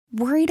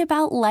Worried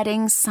about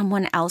letting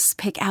someone else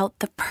pick out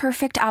the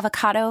perfect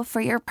avocado for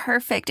your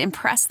perfect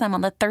impress them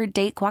on the third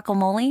date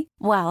guacamole?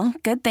 Well,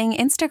 good thing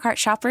Instacart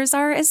shoppers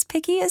are as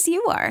picky as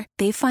you are.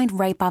 They find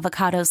ripe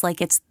avocados like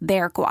it's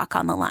their guac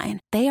on the line.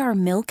 They are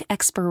milk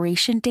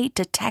expiration date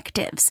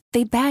detectives.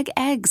 They bag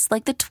eggs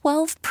like the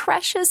 12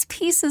 precious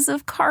pieces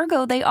of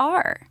cargo they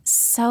are.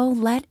 So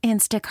let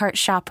Instacart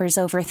shoppers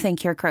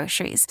overthink your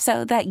groceries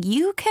so that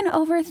you can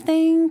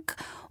overthink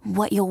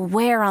what you'll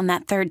wear on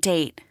that third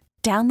date.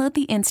 Download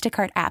the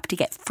Instacart app to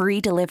get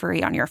free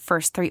delivery on your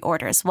first 3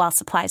 orders while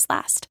supplies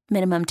last.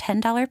 Minimum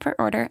 $10 per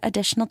order.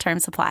 Additional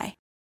terms apply.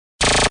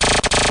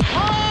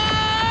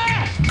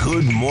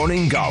 Good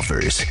morning,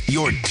 golfers.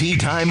 Your tee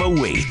time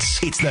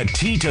awaits. It's the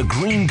Tee to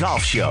Green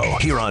Golf Show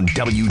here on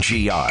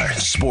WGR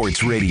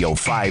Sports Radio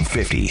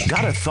 550.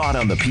 Got a thought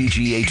on the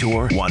PGA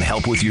Tour? Want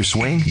help with your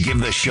swing? Give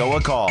the show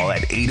a call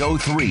at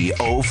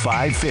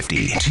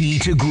 803-0550. Tee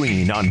to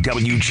Green on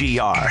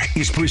WGR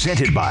is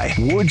presented by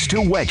Woods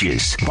to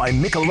Wedges, by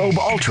Michelob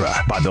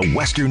Ultra, by the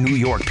Western New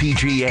York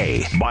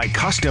PGA, by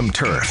Custom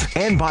Turf,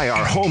 and by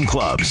our home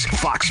clubs,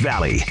 Fox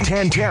Valley,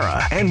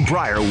 Tantera, and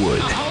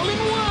Briarwood.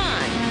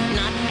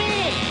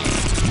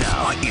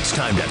 Now it's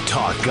time to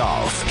talk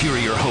golf. Here are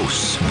your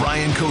hosts,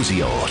 Brian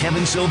Koziol,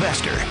 Kevin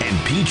Sylvester, and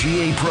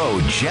PGA Pro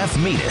Jeff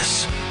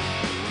Metis.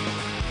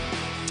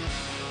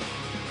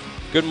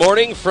 Good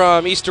morning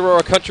from East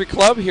Aurora Country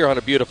Club here on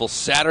a beautiful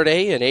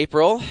Saturday in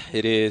April.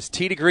 It is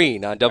Tee to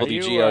Green on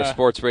WGR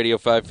Sports Radio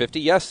 550.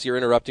 Yes, you're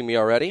interrupting me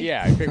already.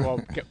 Yeah, I think,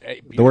 well,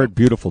 the word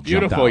beautiful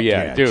jumped beautiful, out.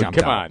 yeah, dude,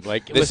 come out. on.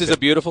 Like, this is a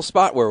beautiful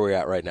spot where we're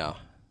at right now.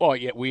 Oh,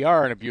 yeah, we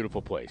are in a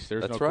beautiful place.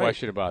 There's That's no right.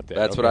 question about that.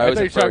 That's okay. what I was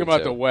thought you were talking referring about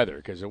to. the weather,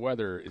 because the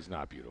weather is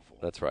not beautiful.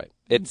 That's right.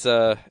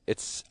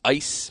 It's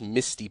ice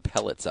misty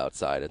pellets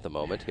outside at the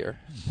moment here.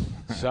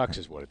 Sucks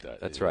is what it does.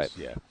 That's right.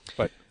 Yeah,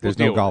 but There's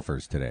we'll no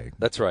golfers today.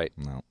 That's right.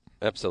 No.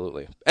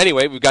 Absolutely.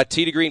 Anyway, we've got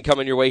Tee to Green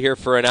coming your way here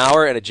for an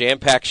hour and a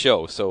jam-packed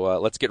show. So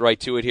let's get right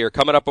to it here.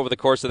 Coming up over the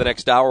course of the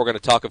next hour, we're going to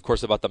talk, of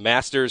course, about the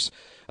Masters,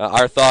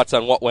 our thoughts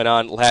on what went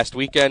on last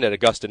weekend at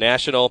Augusta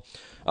National.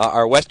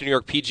 Our Western New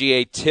York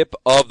PGA tip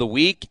of the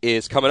week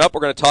is coming up.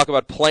 We're going to talk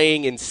about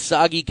playing in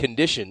soggy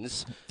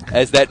conditions,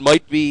 as that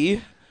might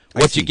be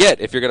what you get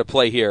if you're going to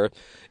play here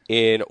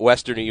in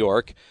Western New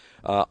York.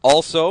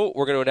 Also,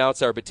 we're going to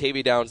announce our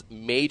Batavia Downs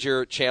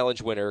Major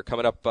Challenge winner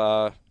coming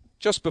up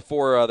just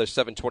before the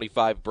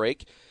 7:25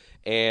 break,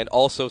 and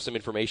also some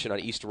information on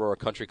East Aurora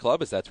Country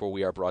Club, as that's where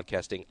we are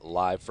broadcasting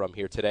live from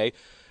here today.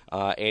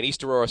 And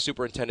East Aurora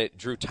Superintendent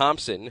Drew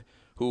Thompson,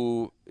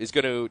 who is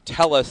going to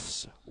tell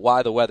us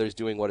why the weather's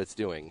doing what it's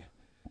doing.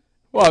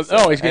 Well,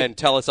 he's going and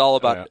tell us all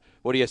about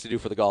what he has to do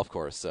for the golf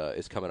course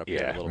is coming up here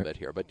in a little bit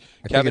here. But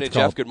Kevin and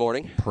Jeff, good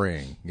morning.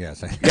 Praying,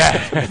 yes.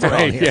 Yeah, that's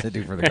all he has to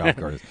do for the golf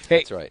course. Hey,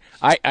 that's right.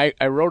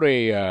 I wrote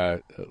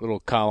a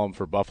little column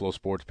for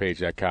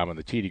BuffaloSportsPage.com in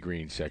the Tee to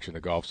Green section, the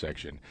golf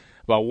section,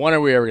 about when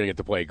are we ever going to get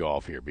to play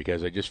golf here,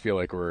 because I just feel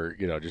like we're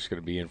just going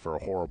to be in for a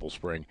horrible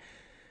spring.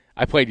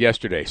 I played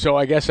yesterday, so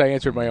I guess I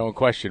answered my own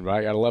question.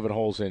 I got 11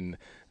 holes in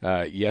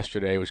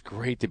yesterday. It was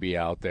great to be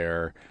out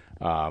there.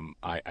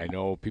 I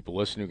know people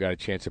listening who got a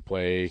chance to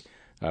play,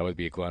 whether it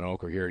be at Glen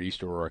Oak or here at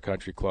East Aurora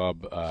Country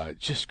Club.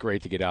 Just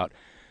great to get out.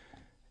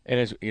 And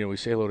as we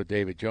say hello to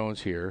David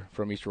Jones here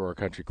from East Aurora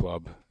Country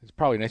Club. It's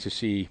probably nice to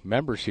see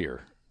members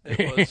here.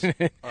 It was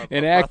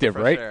inactive,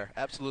 right? Air.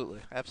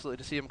 Absolutely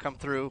to see him come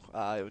through.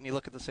 When you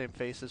look at the same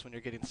faces when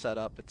you're getting set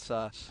up, it's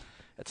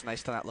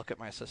nice to not look at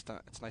my assistant.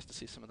 It's nice to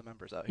see some of the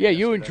members out here. Yeah,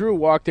 you and Drew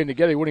walked in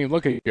together. You wouldn't even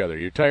look at each other.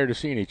 You're tired of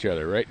seeing each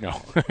other, right?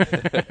 No.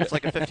 It's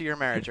like a 50-year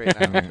marriage right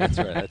now. That's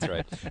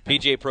right.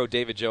 PGA Pro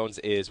David Jones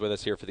is with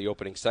us here for the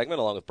opening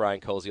segment, along with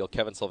Brian Koziel,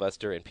 Kevin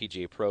Sylvester, and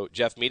PGA Pro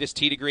Jeff Metis.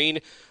 Tee to Green,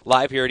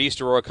 live here at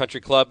East Aurora Country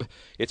Club.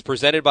 It's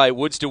presented by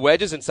Woods to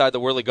Wedges inside the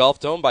Whirly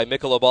Golf Dome, by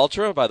Michelob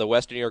Ultra, by the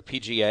Western New York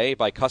PGA,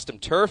 by Custom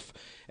Turf,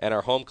 and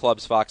our home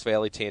clubs, Fox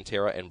Valley,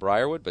 Tantera, and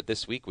Briarwood. But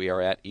this week we are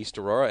at East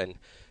Aurora, and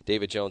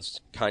David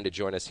Jones kind of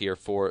joined us here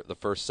for the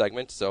first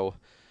segment. So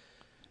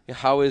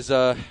how is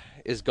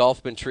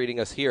golf been treating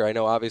us here? I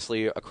know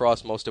obviously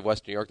across most of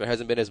Western New York there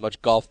hasn't been as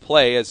much golf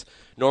play as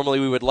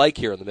normally we would like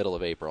here in the middle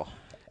of April.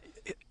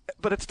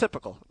 But it's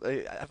typical.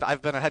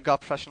 I've been a head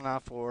golf professional now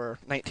for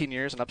 19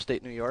 years in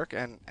upstate New York,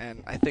 and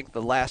I think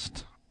the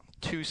last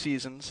 2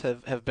 seasons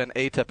have been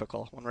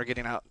atypical. When we're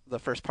getting out the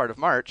first part of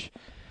March,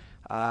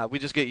 we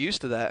just get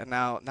used to that, and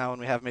now when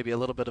we have maybe a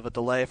little bit of a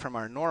delay from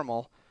our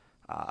normal,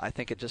 I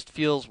think it just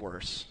feels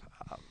worse.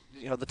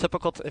 The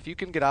typical if you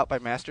can get out by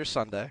Masters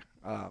Sunday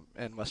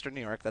in Western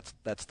New York,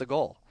 that's the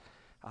goal.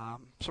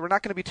 So we're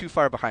not going to be too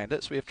far behind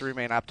it, so we have to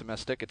remain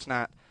optimistic. It's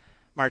not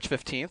March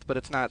 15th, but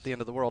it's not the end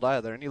of the world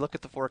either. And you look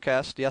at the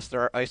forecast, yes, there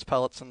are ice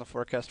pellets in the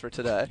forecast for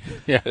today.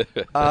 Yeah.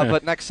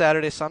 But next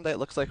Saturday, Sunday, it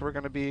looks like we're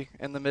going to be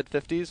in the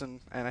mid-50s, and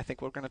I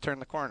think we're going to turn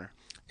the corner.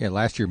 Yeah,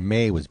 last year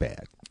May was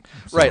bad.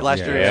 So, right, last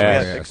year,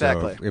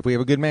 exactly. So if we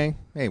have a good May,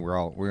 hey,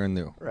 we're in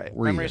the right.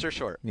 We're Memories even. are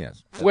short.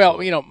 Yes.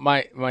 Well,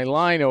 my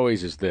line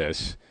always is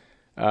this: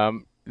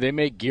 they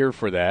make gear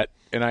for that,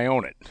 and I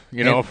own it.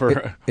 You know,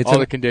 for it's all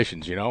the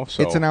conditions. You know,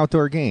 so it's an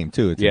outdoor game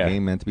too. It's Yeah. a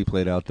game meant to be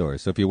played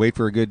outdoors. So if you wait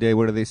for a good day,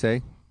 what do they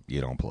say? You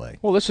don't play.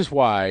 Well, this is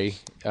why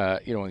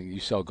when you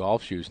sell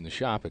golf shoes in the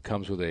shop, it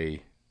comes with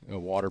a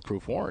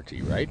waterproof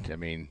warranty, right? I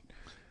mean,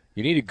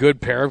 you need a good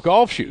pair of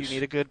golf shoes. You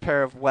need a good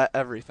pair of wet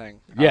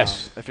everything.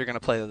 Yes. If you're going to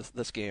play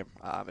this game,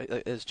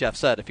 as Jeff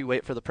said, if you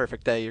wait for the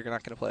perfect day, you're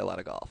not going to play a lot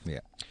of golf. Yeah.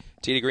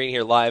 Tee to Green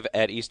here live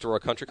at East Aurora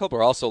Country Club.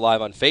 We're also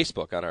live on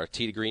Facebook on our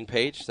Tee to Green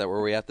page. Is that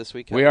where we're at this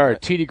week? We are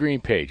at Tee to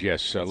Green page,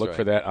 yes. Look right.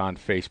 for that on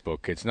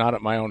Facebook. It's not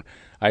at my own.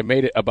 I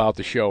made it about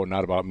the show,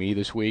 not about me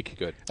this week.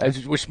 Good.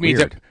 Which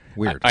means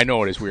Weird. I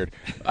know it is weird.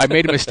 I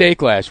made a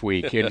mistake last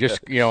week, and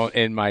just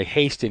in my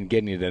haste in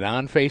getting it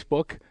on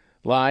Facebook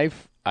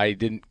Live, I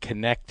didn't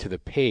connect to the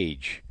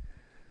page,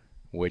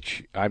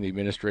 which I'm the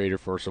administrator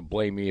for. So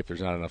blame me if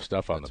there's not enough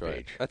stuff on the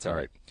page. That's all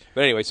right.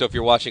 But anyway, so if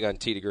you're watching on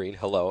Tee to Green,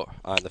 hello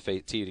on the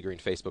Tee to Green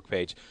Facebook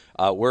page.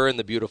 We're in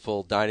the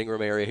beautiful dining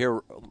room area here,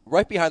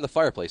 right behind the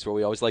fireplace, where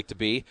we always like to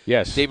be.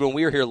 Yes, David. When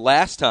we were here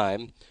last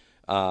time,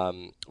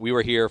 we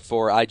were here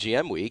for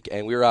IGM week,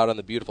 and we were out on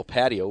the beautiful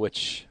patio,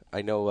 which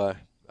I know.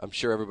 I'm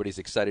sure everybody's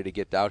excited to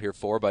get out here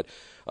for. But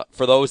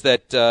for those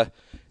that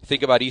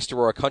think about East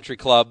Aurora Country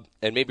Club,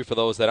 and maybe for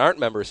those that aren't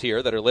members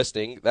here that are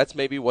listening, that's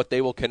maybe what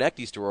they will connect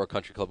East Aurora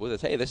Country Club with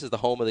is, hey, this is the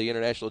home of the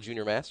International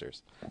Junior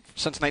Masters.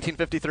 Since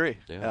 1953,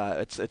 Yeah.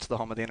 it's the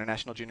home of the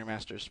International Junior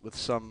Masters with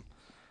some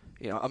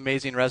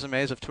amazing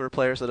resumes of tour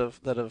players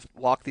that have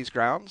walked these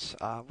grounds.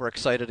 We're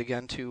excited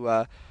again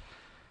to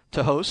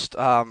host.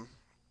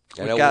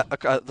 We've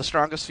got the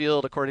strongest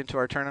field according to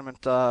our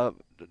tournament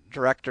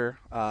director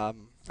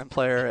and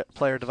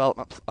player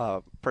development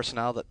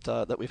personnel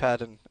that we've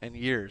had in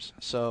years.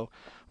 So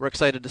we're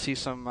excited to see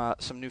some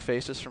new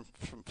faces from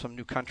some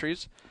new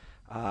countries.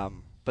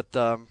 But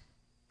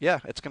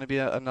it's going to be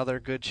another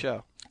good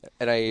show.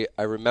 And I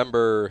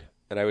remember,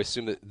 and I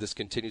assume that this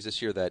continues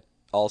this year, that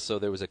also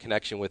there was a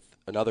connection with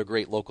another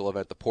great local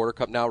event, the Porter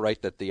Cup now, right,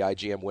 that the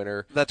IGM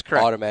winner That's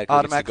correct.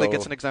 automatically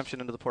gets an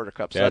exemption into the Porter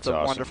Cup. So That's that's a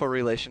awesome. wonderful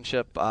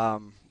relationship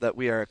that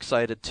we are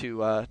excited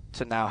to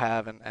now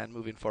have and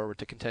moving forward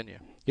to continue.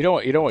 You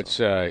know,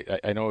 it's.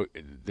 I know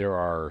there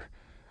are.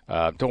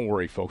 Don't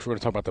worry, folks. We're going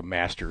to talk about the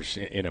Masters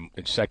in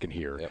a second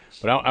here. Yep.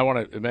 But I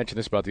want to mention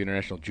this about the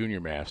International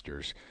Junior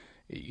Masters.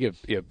 You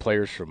have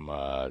players from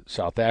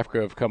South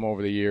Africa have come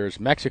over the years.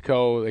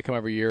 Mexico, they come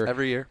every year.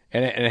 Every year.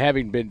 And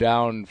having been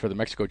down for the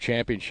Mexico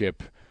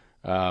Championship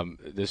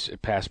this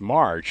past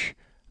March,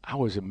 I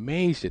was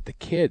amazed at the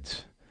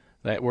kids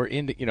that were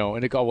into,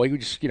 and they go, well,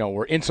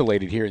 we're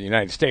insulated here in the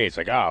United States.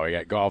 Like, we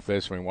got golf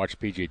this, and we watch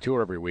the PGA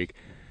Tour every week.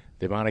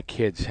 The amount of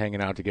kids hanging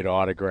out to get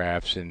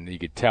autographs, and you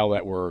could tell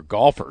that we're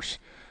golfers.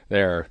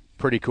 They're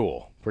pretty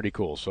cool.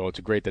 So it's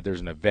great that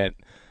there's an event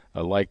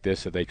like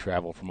this that they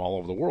travel from all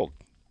over the world.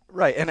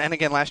 Right, and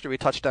again, last year we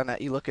touched on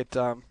that. You look at,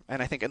 and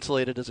I think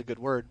insulated is a good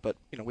word, but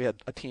we had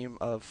a team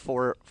of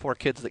four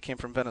kids that came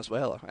from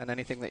Venezuela, and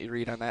anything that you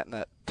read on that and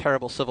that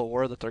terrible civil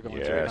war that they're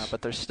going through right now.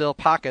 But there's still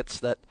pockets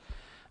that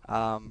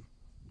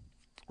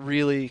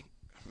really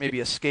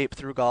maybe escape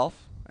through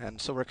golf, and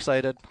so we're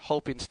excited,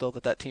 hoping still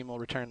that team will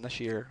return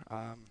this year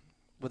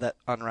with that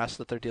unrest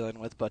that they're dealing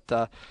with.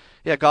 But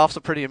golf's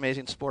a pretty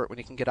amazing sport when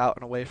you can get out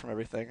and away from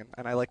everything,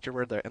 and I liked your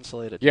word there,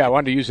 insulated. Yeah, I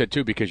wanted to use that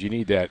too because you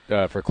need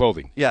that for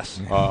clothing.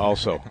 Yes.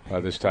 Also,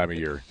 this time of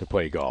year to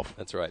play golf.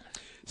 That's right.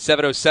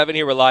 7:07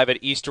 here. We're live at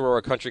East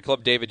Aurora Country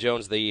Club. David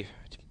Jones, the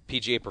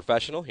PGA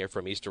professional here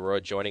from East Aurora,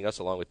 joining us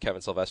along with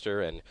Kevin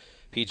Sylvester and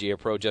PGA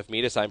Pro Jeff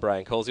Meadis. I'm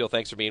Brian Koziel.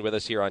 Thanks for being with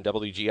us here on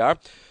WGR.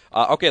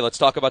 Okay, let's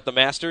talk about the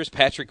Masters.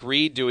 Patrick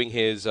Reed doing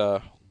his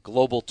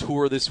global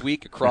tour this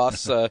week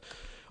across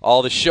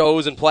all the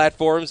shows and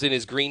platforms in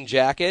his green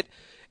jacket,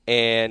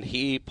 and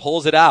he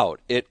pulls it out.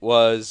 It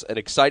was an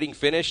exciting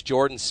finish.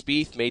 Jordan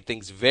Spieth made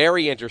things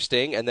very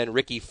interesting, and then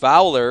Ricky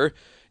Fowler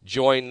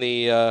joined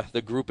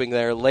the grouping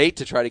there late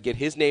to try to get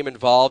his name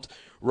involved.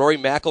 Rory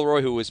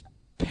McIlroy, who was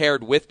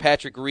paired with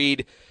Patrick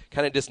Reed,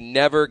 kind of just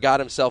never got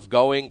himself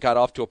going, got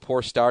off to a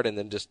poor start, and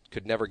then just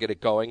could never get it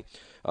going.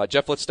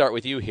 Jeff, let's start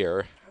with you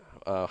here.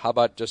 How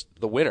about just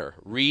the winner?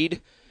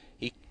 Reed,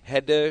 he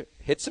had to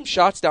hit some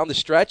shots down the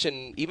stretch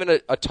and even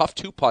a tough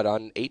two-putt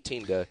on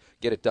 18 to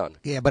get it done.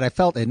 Yeah, but I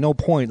felt at no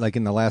point, like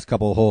in the last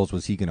couple of holes,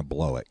 was he going to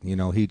blow it.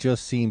 He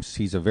just seems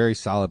he's a very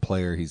solid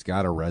player. He's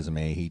got a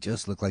resume. He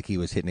just looked like he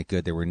was hitting it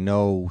good. There were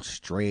no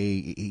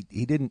stray.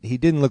 He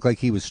didn't look like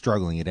he was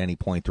struggling at any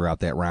point throughout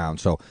that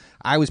round. So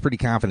I was pretty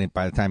confident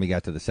by the time he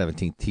got to the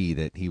 17th tee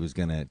that he was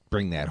going to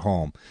bring that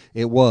home.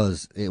 It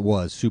was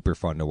super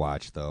fun to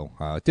watch,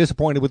 though.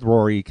 Disappointed with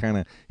Rory.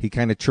 He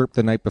kind of chirped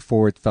the night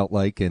before, it felt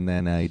like, and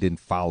then he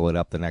didn't follow it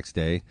up the next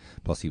day.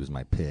 Plus, he was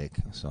my pick.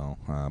 So,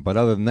 but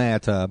other than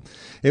that,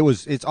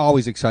 it's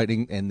always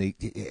exciting, and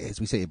as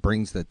we say, it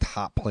brings the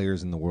top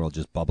players in the world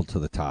just bubble to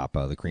the top.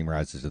 The cream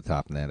rises to the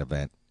top in that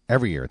event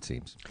every year, it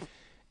seems.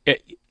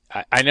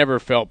 I never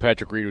felt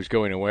Patrick Reed was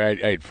going away.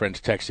 I had friends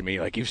texting me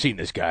like, "You've seen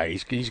this guy;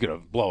 he's going to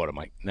blow it." I'm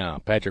like,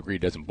 "No, Patrick Reed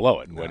doesn't blow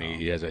it when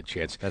he has a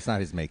chance." That's not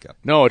his makeup.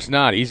 No, it's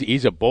not.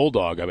 He's a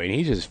bulldog. I mean,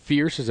 he's as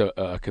fierce as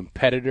a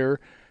competitor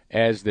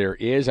as there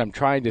is. I'm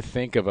trying to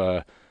think of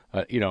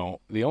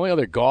the only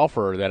other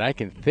golfer that I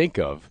can think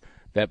of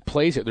that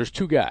plays it. There's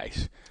two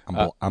guys.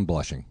 I'm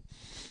blushing.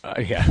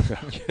 Yeah.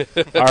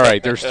 All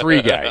right. There's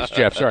three guys,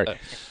 Jeff. Sorry.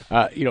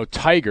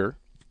 Tiger,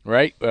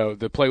 right?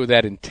 They play with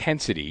that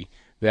intensity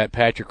that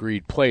Patrick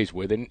Reed plays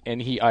with,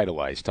 and he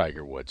idolized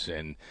Tiger Woods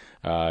and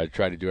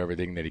tried to do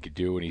everything that he could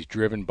do, and he's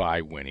driven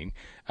by winning.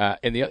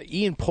 And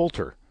Ian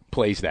Poulter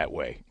plays that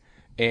way.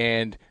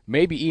 And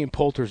maybe Ian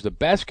Poulter's the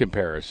best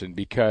comparison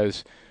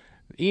because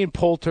Ian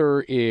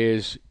Poulter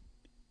is,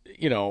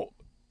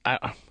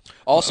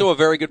 also a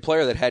very good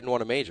player that hadn't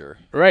won a major.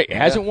 Right,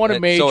 hasn't won a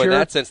major. So in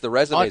that sense, the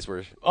resumes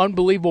were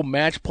unbelievable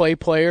match play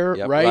player.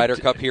 Yep, right, Ryder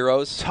Cup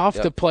heroes. Tough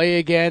to play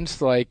against.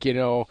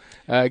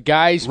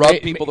 Guys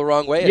rub people the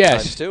wrong way at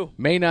times too.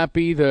 May not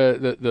be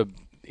the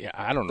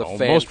I don't know,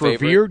 most favorite,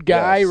 revered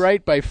guy, yes,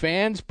 right, by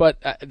fans, but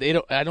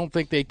I don't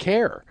think they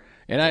care,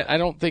 and I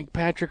don't think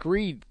Patrick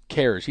Reed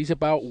cares. He's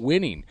about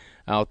winning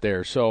out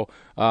there. So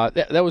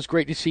that was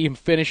great to see him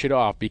finish it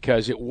off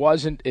because it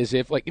wasn't as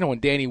if, when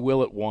Danny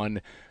Willett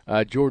won,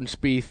 Jordan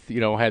Spieth,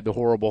 had the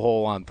horrible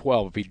hole on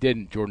 12. If he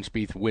didn't, Jordan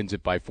Spieth wins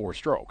it by 4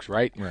 strokes,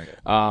 right? Right.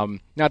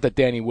 Not that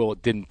Danny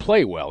Willett didn't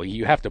play well.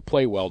 You have to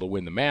play well to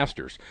win the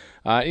Masters.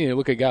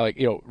 Look at a guy like,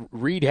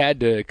 Reed had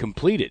to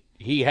complete it.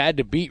 He had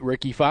to beat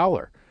Ricky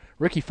Fowler.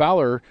 Ricky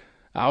Fowler,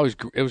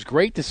 it was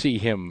great to see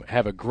him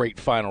have a great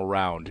final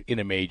round in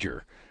a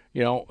major.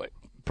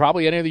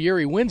 Probably any other year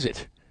he wins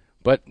it.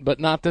 But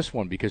not this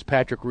one because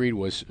Patrick Reed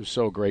was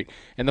so great.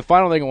 And the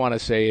final thing I want to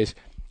say is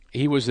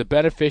he was the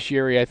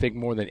beneficiary, I think,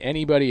 more than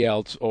anybody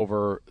else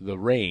over the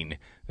rain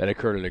that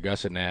occurred at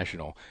Augusta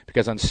National.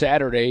 Because on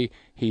Saturday,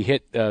 he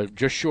hit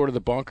just short of the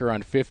bunker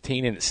on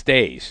 15, and it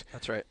stays.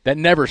 That's right. That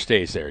never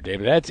stays there,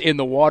 David. That's in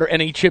the water,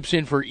 and he chips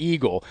in for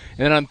eagle.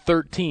 And then on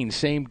 13,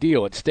 same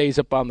deal. It stays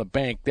up on the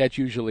bank. That's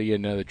usually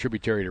in the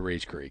tributary to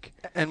Rays Creek.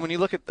 And when you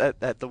look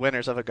at the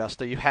winners of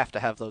Augusta, you have to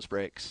have those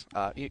breaks.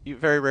 You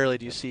very rarely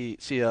do you see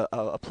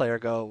a player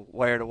go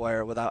wire to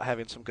wire without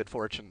having some good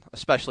fortune,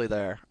 especially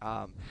there.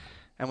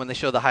 And when they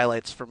show the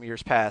highlights from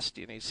years past,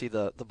 you see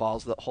the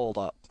balls that hold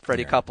up.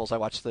 Freddie Couples, I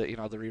watched the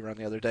rerun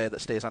the other day that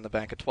stays on the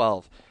bank at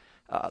 12.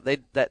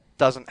 That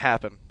doesn't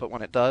happen, but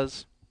when it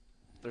does,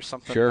 there's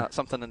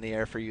something in the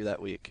air for you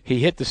that week. He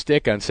hit the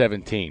stick on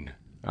 17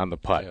 on the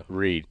putt,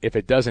 Reed. If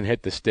it doesn't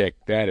hit the stick,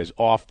 that is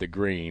off the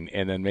green,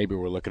 and then maybe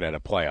we're looking at a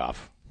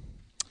playoff,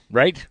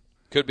 right?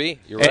 Could be.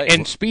 You're right.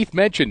 And Spieth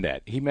mentioned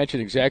that. He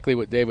mentioned exactly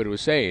what David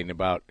was saying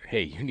about,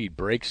 hey, you need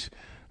breaks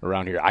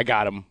around here. I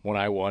got him when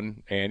I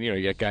won, and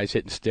you got guys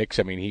hitting sticks.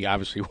 I mean, he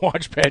obviously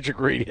watched Patrick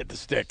Reed hit the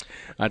stick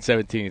on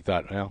 17. He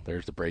thought, well,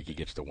 there's the break. He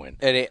gets to win.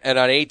 And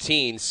on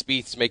 18,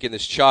 Spieth's making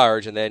this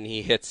charge, and then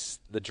he hits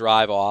the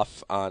drive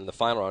off on the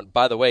final round.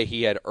 By the way,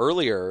 he had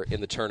earlier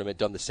in the tournament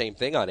done the same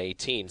thing on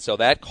 18, so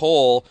that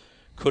hole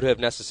could have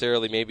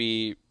necessarily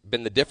maybe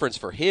been the difference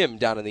for him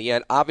down in the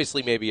end.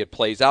 Obviously, maybe it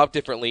plays out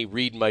differently.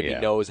 Reed maybe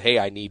knows, hey,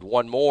 I need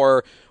one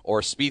more,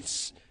 or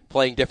Spieth's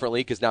playing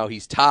differently because now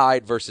he's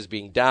tied versus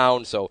being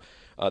down, so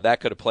that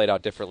could have played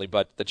out differently.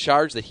 But the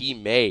charge that he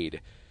made,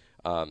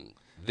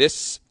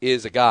 this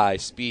is a guy,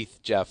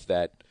 Spieth, Jeff,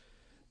 that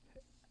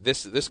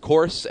this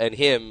course and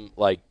him,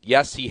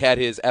 yes, he had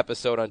his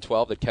episode on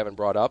 12 that Kevin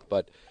brought up,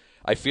 but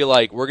I feel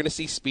like we're going to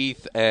see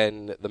Spieth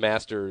and the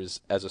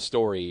Masters as a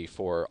story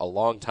for a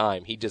long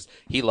time.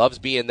 He loves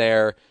being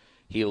there.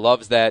 He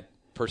loves that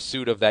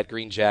pursuit of that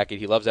green jacket.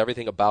 He loves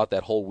everything about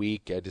that whole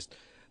week.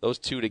 Those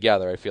two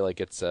together, I feel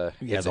like it's a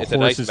nice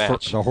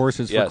match. The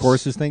horses for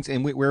courses things.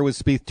 And where was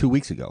Spieth 2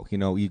 weeks ago?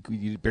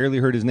 You barely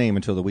heard his name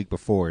until the week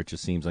before. It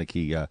just seems like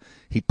he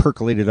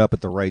percolated up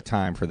at the right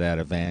time for that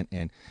event.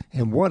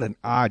 And what an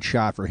odd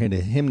shot for him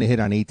to hit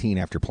on 18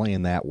 after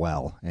playing that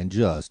well and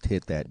just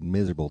hit that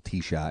miserable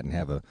tee shot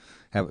and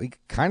he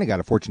kind of got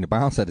a fortunate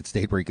bounce that it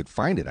stayed where he could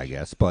find it, I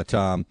guess. But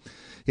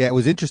it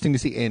was interesting to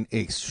see, and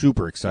it's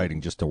super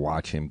exciting just to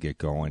watch him get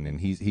going.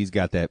 And he's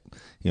got that.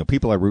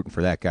 People are rooting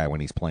for that guy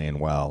when he's playing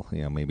well.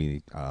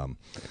 Maybe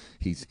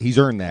he's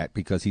earned that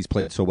because he's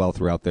played so well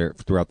throughout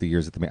the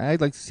years at the.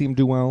 I'd like to see him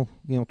do well.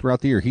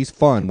 Throughout the year, he's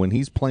fun when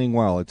he's playing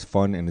well. It's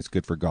fun and it's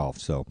good for golf.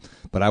 So,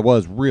 but I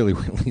was really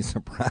really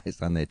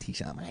surprised on that tee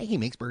shot. He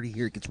makes birdie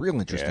here. It gets real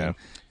interesting. Yeah.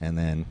 And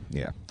then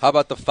How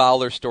about the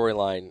Fowler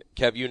storyline,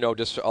 Kev?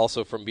 Just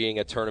also from being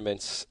at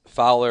tournaments,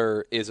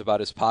 Fowler is about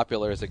as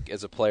popular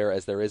as a player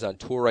as there is on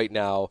tour right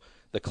now.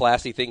 The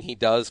classy thing he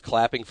does,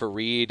 clapping for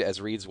Reed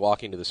as Reed's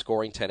walking to the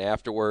scoring tent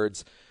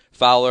afterwards.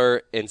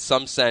 Fowler, in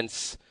some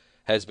sense,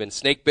 has been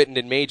snake-bitten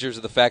in majors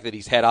of the fact that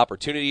he's had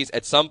opportunities.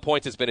 At some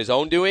points, it's been his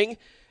own doing.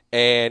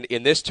 And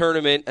in this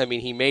tournament,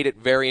 he made it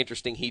very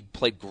interesting. He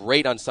played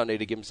great on Sunday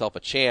to give himself a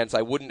chance.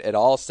 I wouldn't at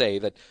all say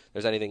that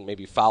there's anything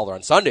maybe Fowler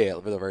on Sunday,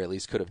 at the very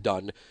least, could have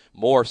done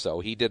more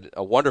so. He did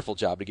a wonderful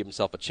job to give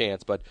himself a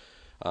chance. But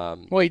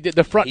Well, he did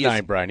the front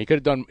nine, Brian. He could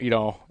have done,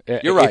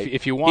 You're right.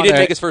 If you want, he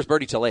didn't make his first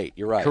birdie till 8.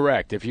 You're right.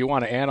 Correct. If you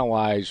want to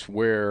analyze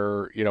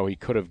where he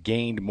could have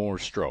gained more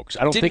strokes,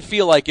 I don't Didn't think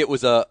feel like it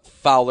was a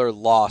Fowler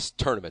lost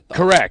tournament, though.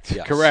 Correct.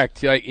 Yes.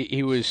 Correct. Like,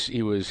 he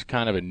was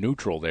kind of a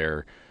neutral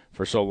there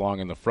for so long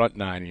in the front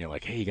nine, and you're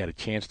like, hey, you got a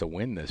chance to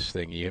win this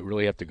thing. You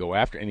really have to go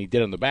after it. And he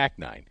did on the back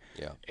nine.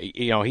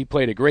 Yeah. He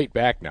played a great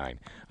back nine.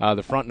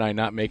 The front nine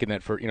not making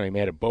that for, he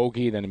made a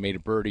bogey, then he made a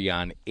birdie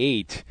on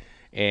 8,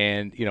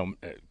 and,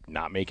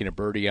 not making a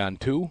birdie on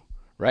 2.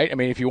 Right? I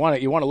mean, if you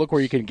want to look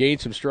where you can gain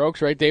some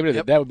strokes, right, David?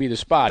 Yep. That would be the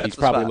spot. That's He's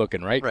probably spot.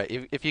 looking, right?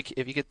 Right. If you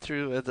get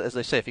through, as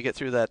they say, if you get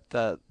through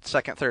that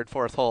second, third,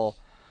 fourth hole,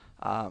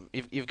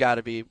 you've got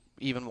to be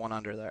even 1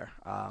 under there.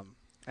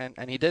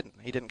 And he didn't.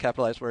 He didn't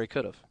capitalize where he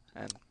could have.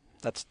 And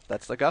that's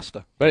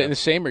Augusta. But in the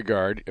same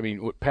regard, I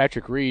mean,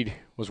 Patrick Reed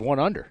was 1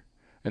 under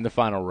in the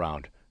final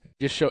round.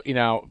 Just show,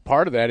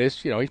 part of that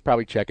is, he's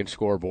probably checking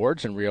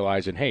scoreboards and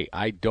realizing, hey,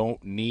 I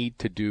don't need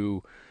to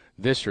do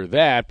this or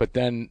that, but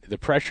then the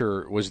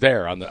pressure was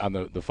there on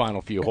the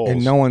final few holes.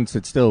 And no one's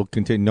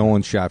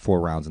shot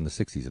 4 rounds in the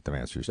 60s at the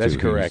Masters. That's too.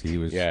 correct.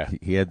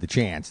 He had the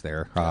chance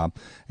there.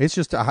 It's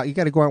just you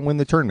got to go out and win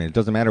the tournament. It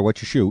doesn't matter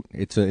what you shoot.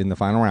 It's in the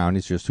final round.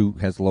 It's just who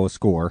has the lowest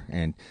score,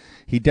 and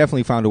he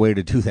definitely found a way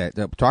to do that.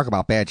 Talk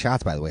about bad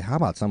shots, by the way. How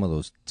about some of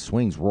those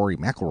swings Rory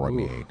McIlroy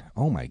made?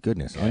 Oh my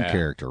goodness,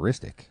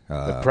 uncharacteristic.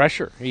 The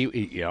pressure. He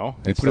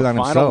it's put it the on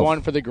final himself.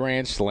 one for the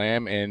Grand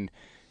Slam, and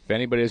if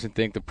anybody doesn't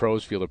think the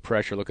pros feel the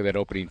pressure, look at that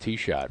opening tee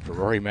shot for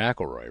Rory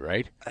McIlroy,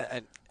 right?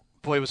 And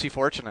boy, was he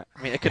fortunate.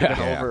 I mean, it could have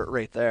been over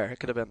right there. It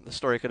could have been, the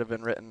story could have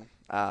been written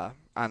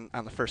on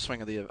the first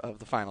swing of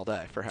the final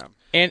day for him.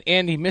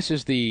 And he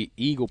misses the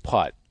eagle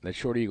putt, that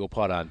short eagle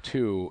putt on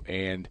 2,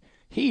 and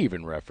he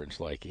even referenced,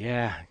 like,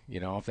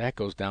 if that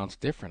goes down, it's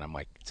different. I'm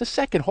like, it's a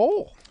second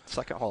hole.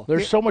 Second hole.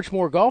 There's so much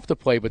more golf to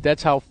play, but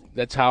that's how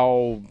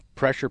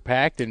pressure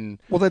packed and.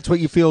 Well, that's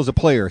what you feel as a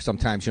player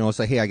sometimes. It's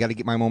like, hey, I got to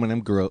get my momentum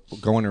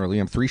going early.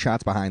 I'm 3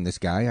 shots behind this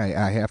guy.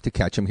 I have to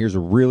catch him. Here's a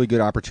really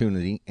good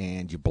opportunity,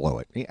 and you blow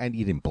it. And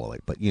you didn't blow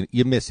it, but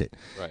you miss it,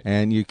 right.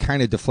 And you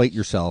kind of deflate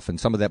yourself. And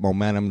some of that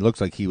momentum looks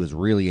like he was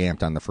really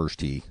amped on the first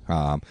tee.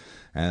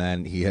 And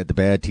then he had the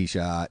bad tee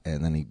shot,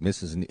 and then he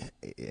misses,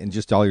 and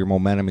just all your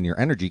momentum and your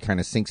energy kind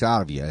of sinks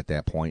out of you at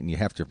that point, and you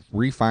have to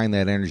refine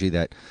that energy.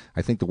 That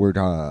I think the word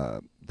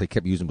they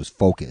kept using was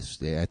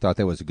focus. I thought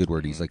that was a good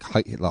word. He's like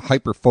the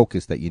hyper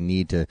focus that you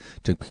need to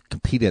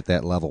compete at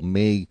that level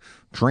may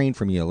drain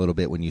from you a little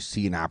bit when you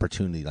see an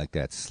opportunity like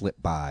that slip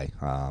by,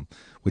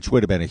 which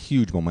would have been a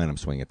huge momentum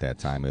swing at that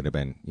time. It would have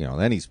been,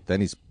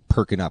 then he's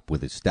perking up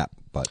with his step,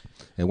 but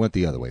it went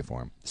the other way for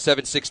him.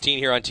 7:16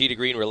 here on Tee to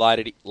Green. We're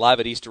live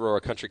at East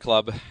Aurora Country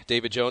Club.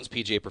 David Jones,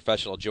 PGA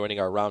professional, joining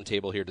our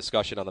roundtable here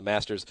discussion on the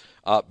Masters.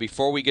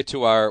 Before we get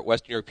to our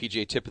Western New York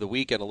PGA tip of the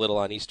week and a little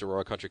on East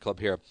Aurora Country Club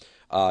here,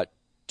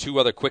 2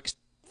 other quick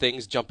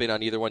things. Jump in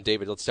on either one.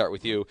 David, let's start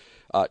with you.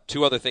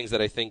 2 other things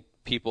that I think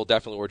people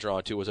definitely were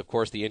drawn to was, of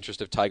course, the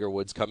interest of Tiger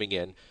Woods coming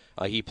in.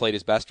 He played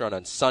his best run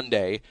on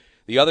Sunday.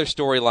 The other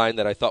storyline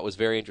that I thought was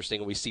very interesting,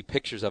 and we see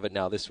pictures of it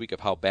now this week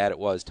of how bad it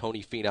was,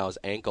 Tony Finau's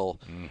ankle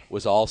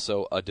was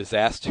also a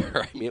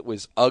disaster. I mean, it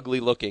was ugly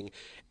looking,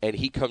 and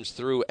he comes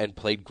through and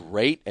played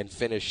great and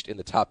finished in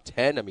the top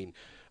 10. I mean,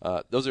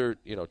 those are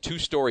 2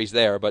 stories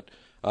there, but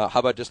how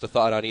about just a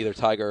thought on either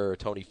Tiger or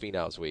Tony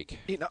Finau's week?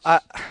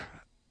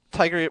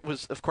 Tiger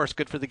was, of course,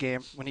 good for the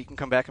game when he can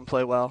come back and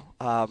play well.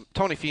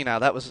 Tony Finau,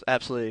 that was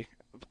absolutely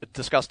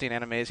disgusting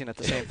and amazing at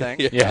the same thing.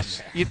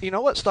 Yes. You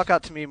know what stuck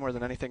out to me more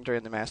than anything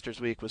during the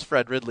Masters week was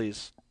Fred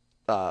Ridley's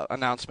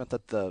announcement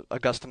that the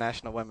Augusta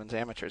National Women's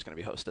Amateur is going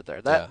to be hosted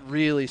there. That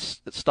really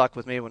stuck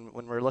with me when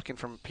we're looking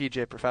from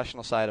PGA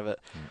professional side of it.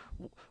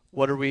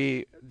 What are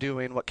we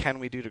doing? What can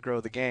we do to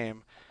grow the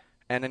game?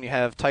 And then you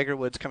have Tiger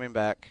Woods coming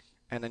back,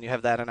 and then you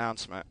have that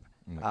announcement.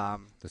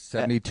 The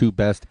 72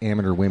 best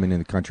amateur women in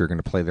the country are going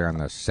to play there on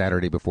the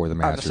Saturday before the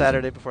Masters. On the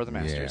Saturday before the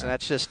Masters. Yeah. And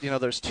that's just,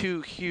 there's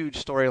 2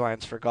 huge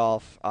storylines for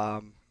golf.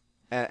 And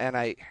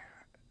I'm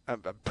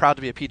proud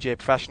to be a PGA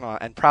professional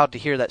and proud to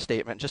hear that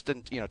statement. Just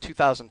in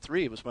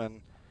 2003 was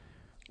when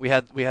we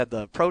had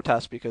the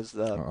protest because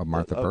of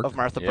Martha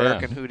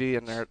Burke and Hootie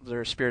and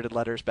their spirited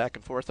letters back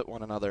and forth at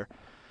one another.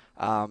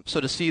 So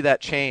to see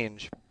that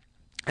change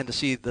and to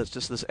see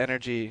this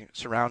energy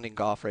surrounding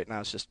golf right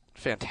now is just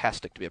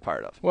fantastic to be a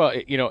part of. Well,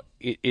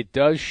 it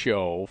does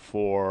show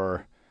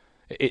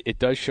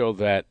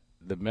that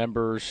the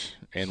members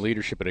and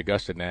leadership at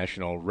Augusta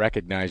National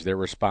recognize their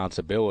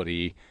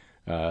responsibility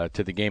to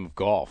the game of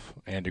golf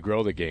and to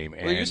grow the game.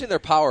 They're using their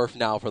power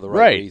now for the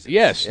right reasons.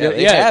 Yes,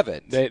 they have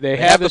it. They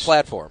have this the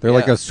platform. They're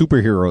like a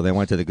superhero. They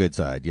went to the good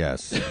side.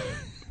 Yes.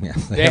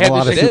 Yes. They have a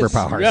lot of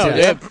superpowers.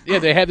 No,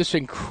 they have this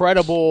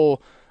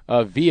incredible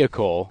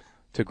vehicle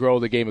to grow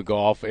the game of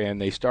golf, and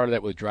they started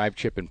that with drive,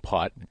 chip, and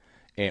putt.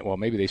 And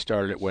maybe they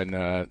started it when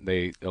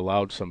they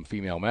allowed some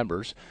female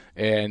members,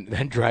 and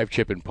then drive,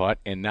 chip, and putt,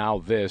 and now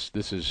this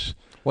is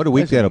What a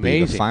week That's that'll be. The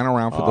amazing. final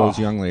round for those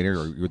young ladies,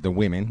 or the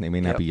women. They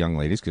may not be young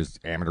ladies because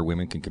amateur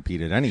women can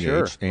compete at any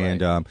Sure, age.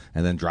 And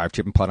then drive,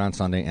 chip, and putt on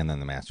Sunday, and then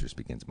the Masters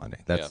begins Monday.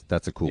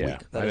 That's a cool Yeah. week.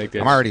 I think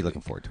I'm already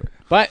looking forward to it.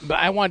 But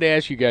I wanted to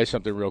ask you guys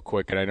something real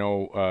quick, and I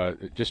know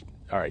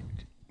all right.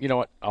 You know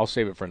what? I'll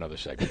save it for another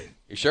segment.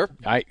 You sure?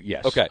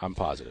 Yes. Okay. I'm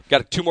positive.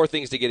 Got two more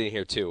things to get in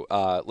here, too.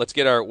 Let's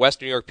get our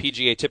Western New York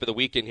PGA tip of the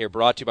week in here,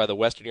 brought to you by the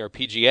Western New York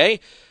PGA.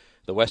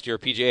 The Western New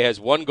York PGA has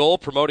one goal,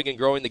 promoting and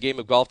growing the game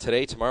of golf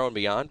today, tomorrow, and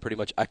beyond, pretty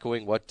much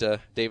echoing what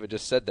David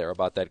just said there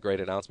about that great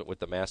announcement with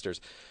the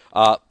Masters.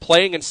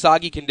 Playing in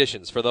soggy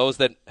conditions. For those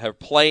that are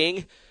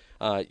playing,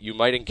 you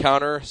might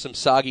encounter some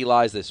soggy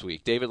lies this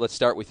week. David, let's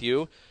start with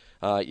you.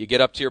 You get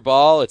up to your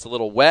ball, it's a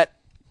little wet,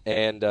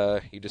 and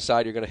you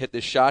decide you're going to hit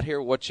this shot here.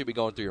 What should be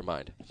going through your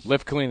mind?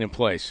 Lift clean in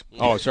place.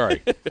 Oh,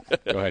 sorry.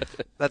 Go ahead.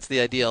 That's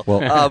the ideal.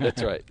 Well,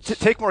 That's right.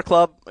 Take more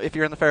club if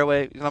you're in the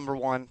fairway. Number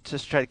one,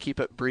 just try to keep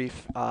it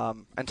brief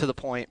and to the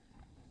point,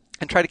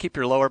 and try to keep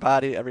your lower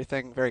body,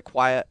 everything very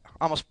quiet.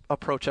 Almost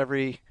approach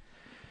every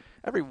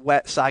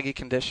wet, soggy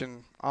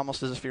condition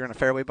almost as if you're in a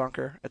fairway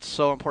bunker. It's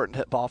so important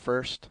to hit ball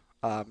first.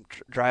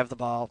 Drive the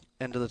ball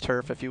into the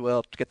turf, if you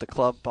will, to get the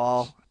club,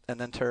 ball, and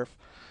then turf.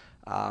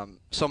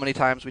 So many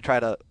times we try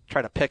to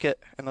pick it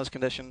in those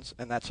conditions,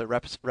 and that's a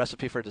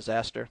recipe for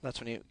disaster. That's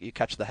when you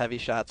catch the heavy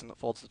shots and it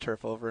folds the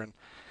turf over and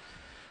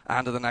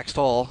on to the next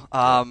hole.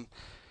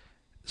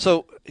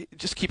 So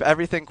just keep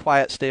everything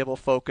quiet, stable,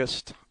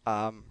 focused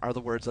are the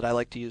words that I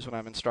like to use when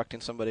I'm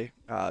instructing somebody.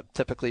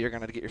 Typically you're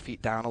going to get your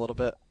feet down a little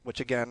bit, which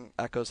again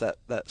echoes that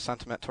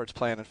sentiment towards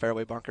playing in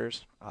fairway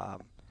bunkers.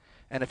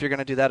 And if you're going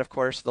to do that, of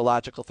course, the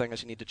logical thing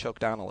is you need to choke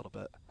down a little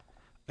bit.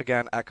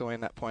 Again,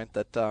 echoing that point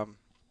that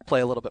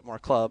play a little bit more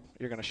club,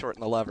 you're going to shorten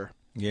the lever.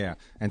 Yeah,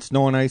 and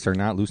snow and ice are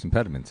not loose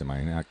impediments. Am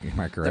I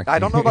correct? I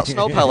don't know about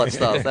snow pellets,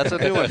 though. That's a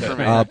new one for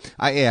me.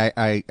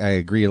 I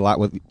agree a lot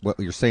with what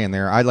you're saying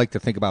there. I like to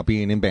think about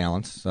being in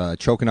balance,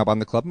 choking up on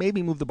the club,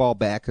 maybe move the ball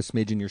back a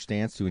smidge in your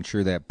stance to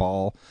ensure that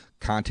ball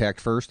contact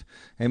first,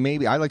 and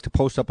maybe I like to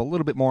post up a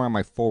little bit more on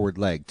my forward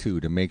leg too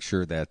to make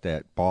sure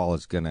that ball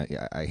is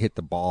I hit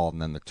the ball and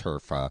then the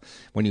turf.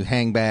 When you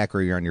hang back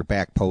or you're on your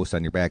back post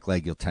on your back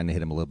leg, you'll tend to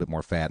hit them a little bit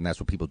more fat, and that's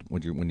what people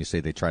when you say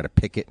they try to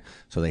pick it,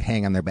 so they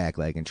hang on their back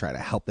leg and try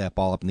to help that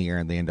ball up in the air,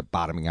 and they end up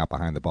bottoming out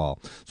behind the ball.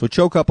 So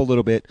choke up a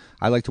little bit.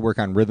 I like to work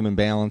on rhythm and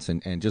balance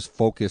and just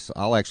focus.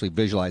 I'll actually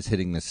visualize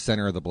hitting the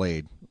center of the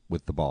blade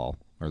with the ball,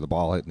 or the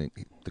ball hitting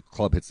the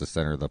club hits the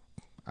center of the.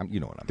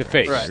 You know what I'm The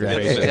saying. face. Right. The Yeah,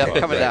 face yeah, of the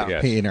coming club. down.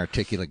 Yes.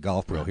 Inarticulate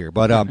golf bro here,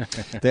 but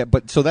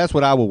so that's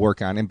what I will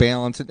work on, and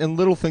balance and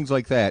little things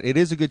like that. It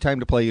is a good time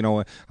to play.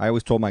 I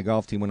always told my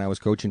golf team when I was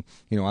coaching,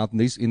 out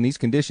in these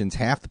conditions,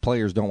 half the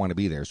players don't want to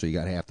be there, so you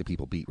got half the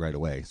people beat right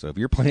away. So if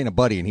you're playing a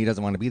buddy and he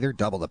doesn't want to be there,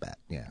 double the bet.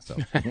 Yeah, so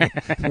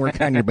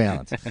work on your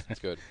balance. That's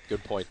good.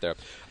 Good point there.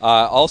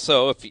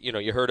 Also, if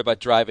you heard about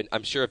driving,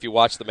 I'm sure if you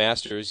watched the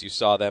Masters, you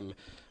saw them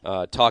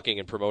talking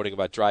and promoting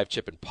about drive,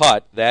 chip, and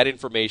putt. That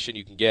information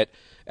you can get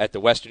at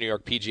the Western New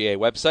York PGA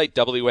website,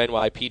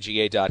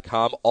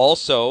 wnypga.com.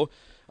 Also,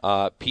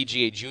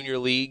 PGA Junior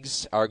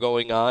Leagues are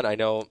going on. I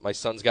know my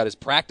son's got his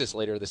practice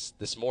later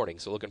this morning,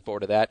 so looking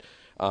forward to that.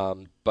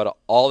 But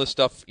all the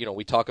stuff,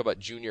 we talk about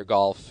junior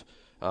golf.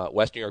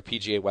 Western New York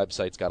PGA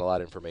website's got a lot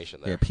of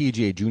information there. Yeah,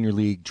 PGA Junior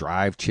League,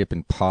 drive, chip,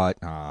 and putt.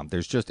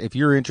 There's if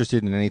you're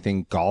interested in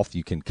anything golf,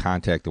 you can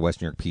contact the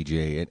Western New York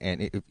PGA.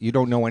 And if you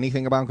don't know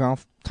anything about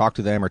golf, talk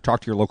to them or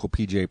talk to your local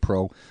PGA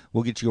pro.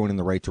 We'll get you going in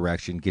the right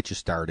direction, get you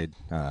started.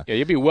 Yeah,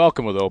 you'll be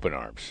welcome with open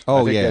arms.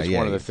 Oh, I think yeah, that's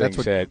one of the things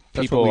that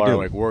that's people what we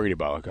are do. worried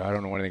about. I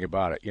don't know anything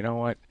about it. You know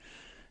what?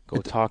 Go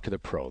talk to the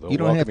pro. They'll You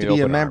don't welcome have to you be with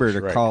a open member arms.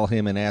 to Right. call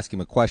him and ask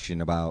him a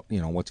question about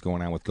what's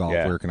going on with golf.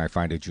 Yeah. Where can I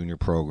find a junior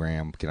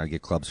program? Can I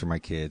get clubs for my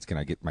kids? Can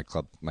I get my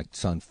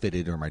son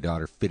fitted or my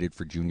daughter fitted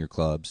for junior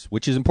clubs?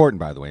 Which is important,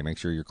 by the way. Make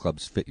sure your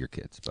clubs fit your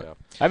kids. But Yeah.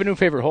 I have a new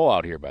favorite hole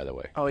out here, by the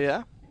way. Oh,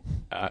 yeah?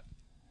 I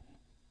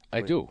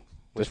do.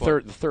 which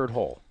The third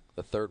hole.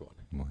 The third one.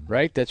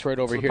 Right? That's right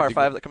over So the here. par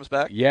 5 that comes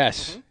back?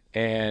 Yes.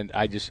 And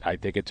I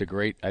think it's a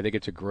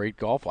great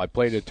golf. I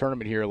played a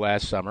tournament here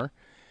last summer,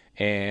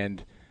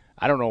 and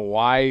I don't know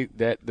why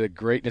the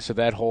greatness of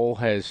that hole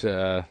has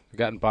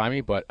gotten by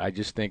me, but I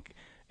just think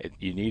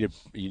you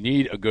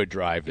need a good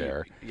drive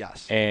there.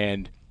 Yes.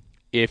 And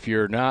if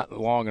you're not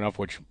long enough,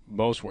 which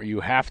most were,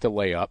 you have to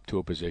lay up to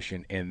a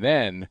position, and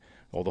then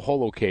the whole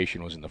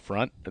location was in the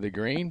front of the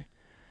green,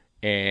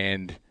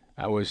 and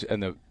I was in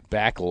the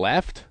back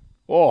left.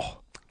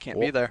 Can't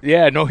be there.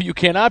 Yeah, no, you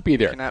cannot be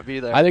there. Cannot be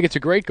there. I think it's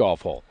a great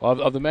golf hole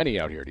of the many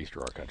out here at East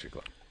Aurora Country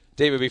Club.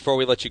 David, before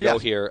we let you go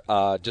Yes. here,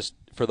 just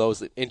for those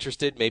that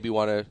interested, maybe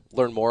want to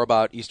learn more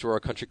about East Aurora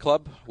Country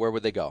Club, where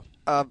would they go?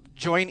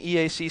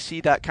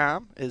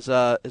 JoinEACC.com is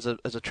a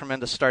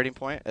tremendous starting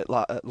point. It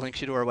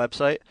links you to our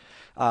website.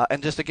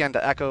 And just again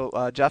to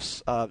echo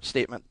Jeff's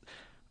statement,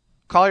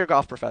 call your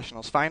golf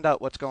professionals. Find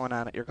out what's going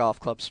on at your golf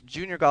clubs.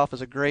 Junior golf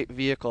is a great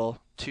vehicle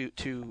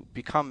to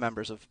become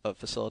members of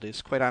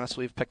facilities. Quite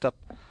honestly, we've picked up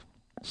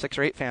 6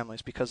 or 8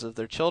 families because of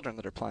their children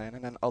that are playing.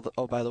 And then,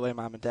 oh, by the way,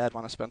 mom and dad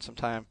want to spend some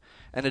time.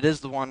 And it is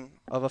the one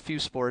of a few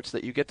sports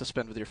that you get to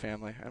spend with your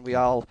family. And we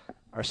all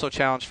are so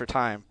challenged for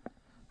time.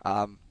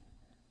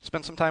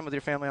 Spend some time with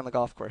your family on the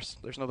golf course.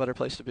 There's no better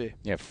place to be.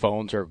 Yeah,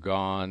 phones are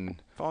gone.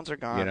 Phones are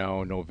gone. You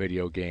know, no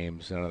video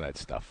games, none of that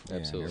stuff. Yeah,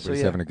 Absolutely.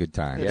 everybody's having a good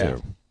time, Yeah.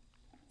 too.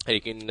 And you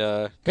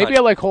can Maybe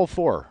I like hole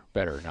 4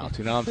 better now,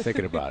 too. Now I'm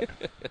thinking about it.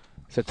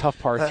 It's a tough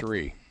par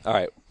 3. All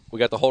right, we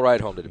got the whole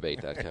ride home to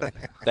debate that, Kevin.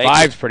 Thank you.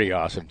 5's pretty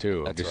awesome, too.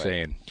 I'm That's just right.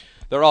 saying.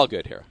 They're all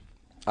good here.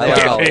 They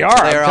are. They I'm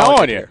are all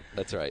telling good you. here.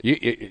 That's right.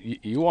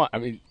 You want, I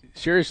mean,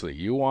 seriously,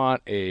 you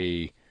want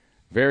a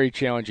very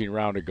challenging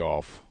round of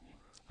golf.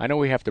 I know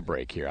we have to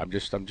break here. I'm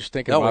just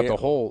thinking about the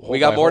whole. We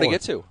got by more to hole.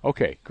 get to.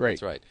 Okay, great.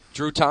 That's right.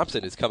 Drew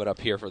Thompson is coming up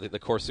here for the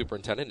course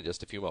superintendent in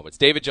just a few moments.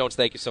 David Jones,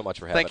 thank you so much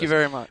for having us. Thank you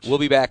very much. We'll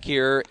be back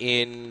here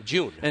in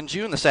June. In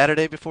June, the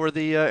Saturday before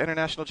the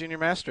International Junior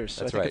Masters.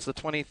 So That's I think right. it's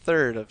the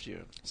 23rd of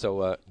June.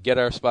 So get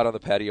our spot on the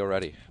patio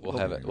ready. We'll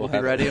have it. We'll be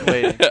have ready it. and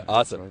waiting.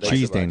 Awesome. Thanks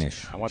Cheese so much.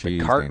 Danish. I want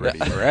Cheese the cart Danish.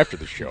 ready for after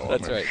the show.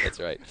 That's right. That's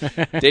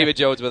right. David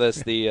Jones with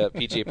us, the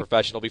PGA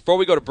professional. Before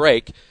we go to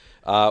break,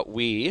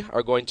 we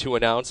are going to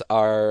announce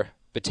our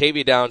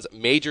Batavia Downs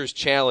Majors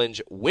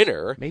Challenge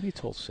winner. Maybe it's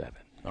hole 7.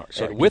 Oh,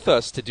 sorry. And with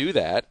us to do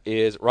that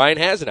is Ryan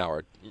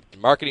Hasenauer,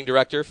 marketing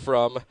director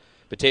from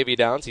Batavia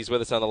Downs. He's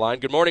with us on the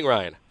line. Good morning,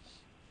 Ryan.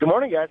 Good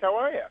morning, guys. How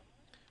are you?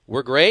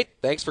 We're great.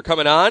 Thanks for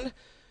coming on.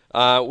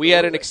 We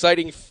had an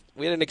exciting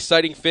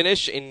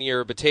finish in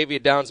your Batavia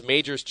Downs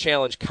Majors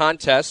Challenge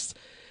contest.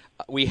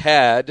 We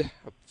had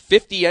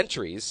 50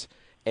 entries,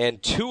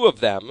 and 2 of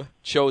them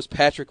chose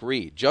Patrick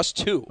Reed. Just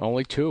 2.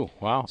 Only 2.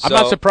 Wow. So- I'm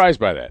not surprised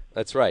by that.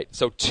 That's right.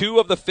 So 2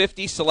 of the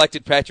 50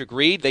 selected Patrick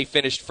Reed. They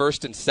finished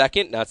first and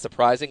second, not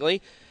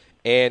surprisingly.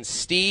 And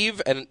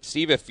Steve,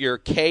 if your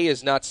K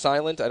is not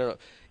silent, I don't know.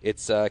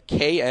 It's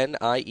Knierey.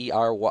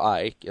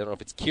 I don't know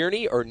if it's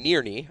Kearney or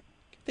Nearney.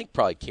 I think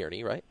probably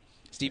Kearney, right?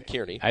 Steve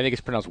Kearney. I think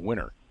it's pronounced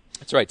winner.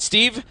 That's right.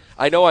 Steve,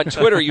 I know on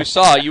Twitter you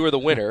saw you were the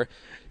winner.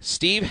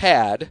 Steve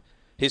had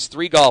his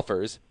 3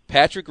 golfers,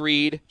 Patrick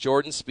Reed,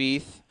 Jordan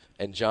Spieth,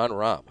 and John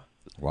Rahm.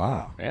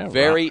 Wow. Yeah,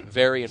 Very, wow.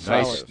 very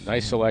impressive.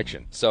 Nice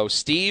selection. So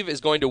Steve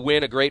is going to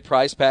win a great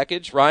prize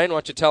package. Ryan, why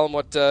don't you tell him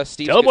what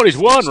Steve? Tell him what he's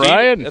won,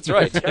 Ryan. That's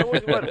right. That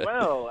was one.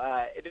 Well,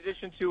 in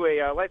addition to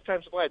a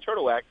lifetime supply of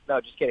turtle wax,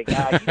 no, just kidding.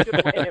 He's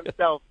going to win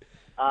himself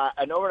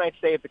an overnight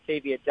stay at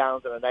Batavia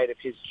Downs on a night of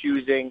his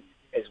choosing,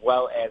 as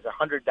well as a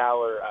 $100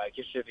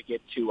 gift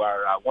certificate to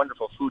our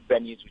wonderful food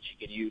venues, which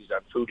you can use on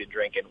food and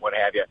drink and what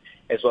have you,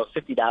 as well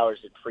as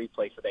 $50 in free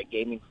play for that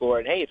gaming floor.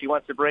 And hey, if he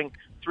wants to bring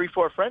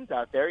 3-4 friends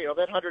out there,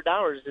 that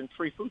 $100 in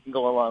free food can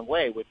go a long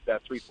way with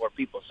 3-4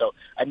 people. So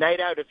a night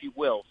out, if you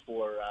will,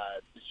 for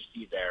Mr.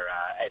 Steve there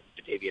at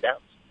Batavia Downs.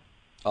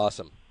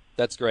 Awesome.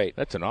 That's great.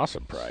 That's an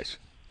awesome prize.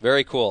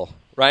 Very cool.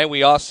 Ryan,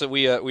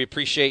 we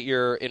appreciate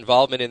your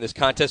involvement in this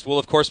contest. We'll,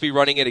 of course, be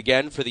running it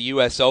again for the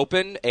U.S.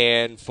 Open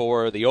and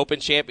for the Open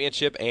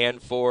Championship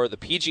and for the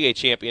PGA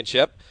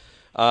Championship.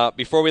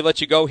 Before we let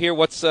you go here,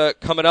 what's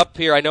coming up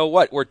here? I know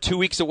we're 2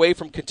 weeks away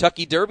from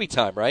Kentucky Derby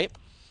time, right?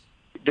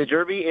 The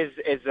Derby is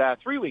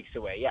 3 weeks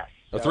away, yes.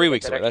 Oh, 3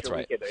 weeks away, that's extra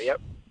right. week in there,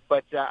 yep.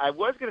 But I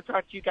was going to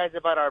talk to you guys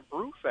about our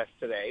Brew Fest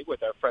today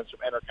with our friends from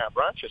Entercom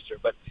Rochester.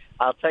 But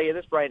I'll tell you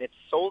this, Brian, it's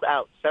sold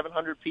out.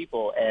 700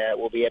 people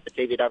will be at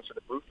Batavia Downs for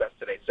the Brew Fest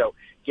today. So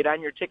get on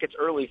your tickets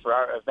early for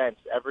our events.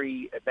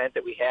 Every event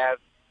that we have,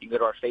 you can go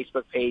to our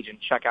Facebook page and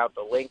check out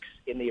the links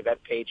in the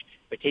event page.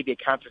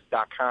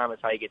 BataviaConcerts.com is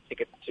how you get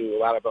tickets to a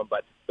lot of them.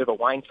 But we have a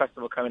wine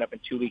festival coming up in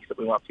 2 weeks that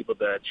we want people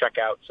to check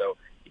out. So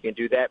you can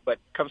do that. But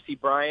come see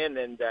Brian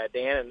and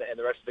Dan and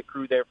the rest of the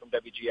crew there from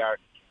WGR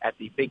at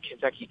the big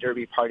Kentucky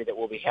Derby party that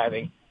we'll be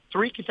having.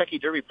 3 Kentucky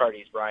Derby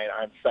parties, Brian,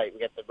 on site.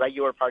 We got the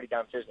regular party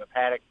downstairs in the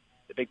paddock,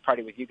 the big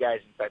party with you guys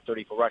inside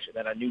 34 Rush, and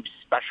then a new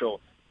special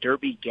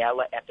Derby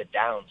Gala at the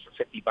Downs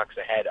for $50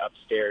 a head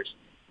upstairs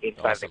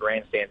inside the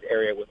grandstands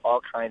area with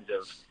all kinds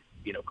of,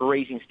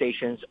 grazing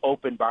stations,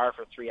 open bar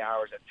for 3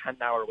 hours, a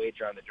 $10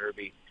 wager on the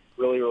Derby.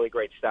 Really, really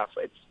great stuff.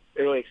 It's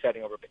really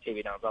exciting over at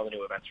Batavia Downs, all the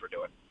new events we're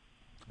doing.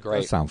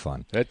 Great. That sounds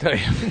fun.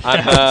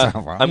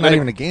 I'm not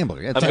even a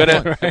gambler.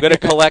 I'm gonna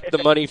collect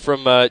the money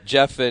from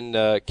Jeff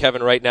and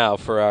Kevin right now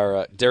for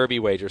our Derby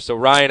wager. So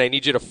Ryan, I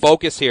need you to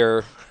focus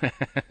here.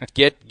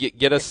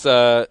 Get us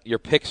your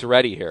picks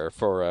ready here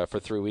for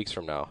 3 weeks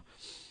from now.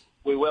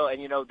 We will, and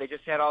they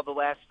just had all the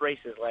last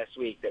races last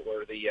week that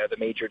were the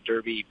major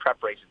Derby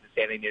prep races,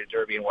 the Santa Anita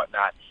Derby and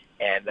whatnot.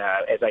 And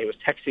as I was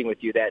texting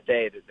with you that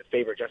day, the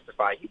favorite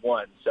Justify, he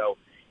won. So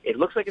it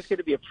looks like it's going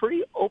to be a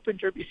pretty open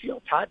Derby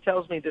field. Todd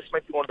tells me this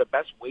might be one of the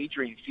best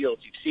wagering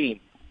fields you've seen.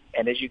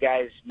 And as you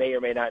guys may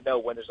or may not know,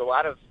 when there's a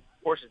lot of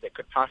horses that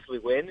could possibly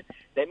win,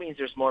 that means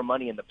there's more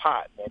money in the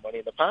pot. More money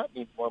in the pot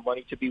means more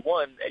money to be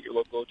won at your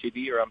local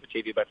OTB or on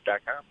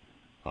BataviaBets.com.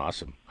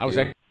 Awesome. I was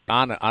actually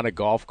on a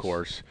golf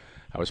course.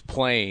 I was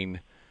playing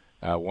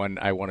when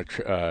I won a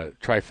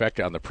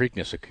trifecta on the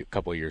Preakness a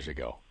couple of years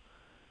ago.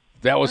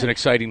 That was an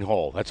exciting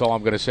hole. That's all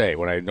I'm going to say.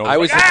 When I know, I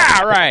was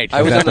right.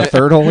 I was Is on that the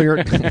third hole here?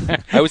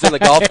 I was on the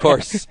golf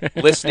course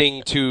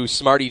listening to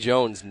Smarty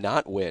Jones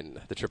not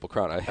win the Triple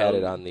Crown. I had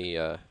it on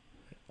the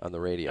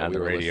radio. On the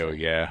radio,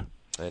 listening. yeah.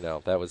 I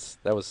know that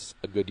was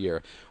a good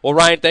year. Well,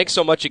 Ryan, thanks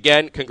so much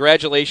again.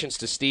 Congratulations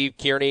to Steve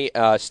Kearney.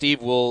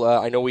 Steve,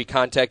 I know we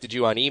contacted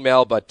you on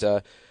email, but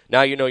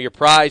now you know your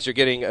prize. You're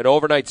getting an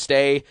overnight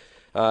stay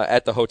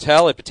at the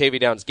hotel at Batavia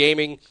Downs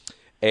Gaming,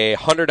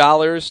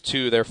 $100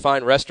 to their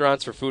fine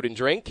restaurants for food and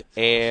drink,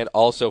 and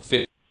also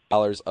 $50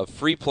 of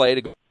free play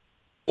to go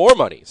more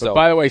money. But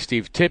by the way,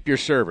 Steve, tip your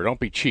server. Don't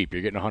be cheap.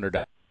 You're getting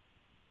 $100.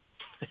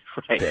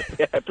 Right.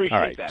 Yeah, I appreciate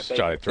All right, that.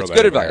 That's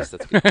good advice.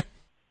 That's good.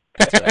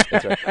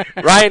 That's right.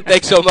 Ryan,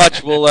 thanks so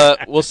much.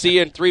 We'll see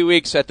you in 3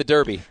 weeks at the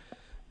Derby.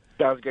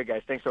 Sounds good,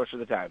 guys. Thanks so much for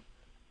the time.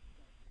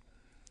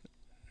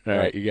 All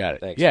right, you got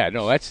it. Thanks. Yeah,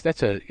 no, that's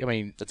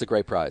a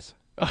great prize.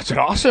 Oh, it's an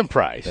awesome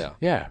prize.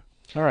 Yeah.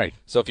 All right.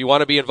 So if you want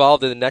to be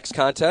involved in the next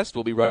contest,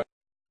 we'll be right.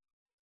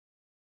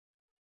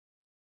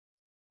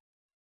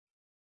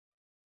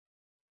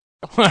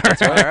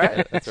 That's all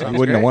right. That's You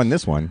wouldn't have won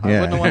this one. I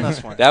wouldn't have won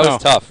this one. That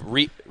was tough.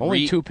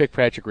 Only two pick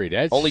Patrick Reed.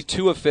 Only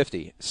 2 of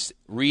 50.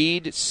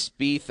 Reed,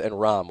 Spieth, and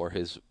Rahm were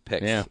his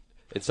picks. Yeah.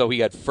 And so he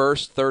got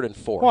first, third, and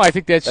fourth. Well, I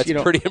think that's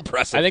pretty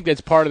impressive. I think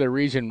that's part of the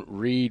reason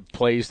Reed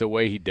plays the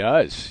way he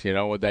does,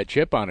 with that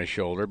chip on his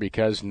shoulder,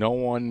 because no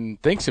one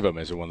thinks of him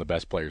as one of the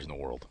best players in the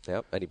world.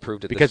 Yep, and he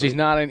proved it. Because this he's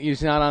not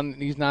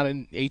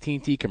in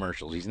AT&T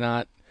commercials. He's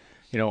not,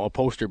 a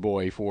poster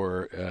boy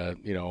for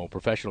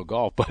professional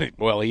golf. But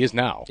he is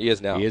now. He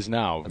is now.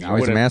 Now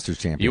he's a Masters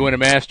champion. You win a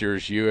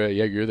Masters,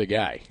 you're the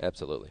guy.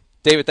 Absolutely.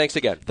 David, thanks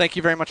again. Thank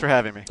you very much for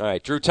having me. All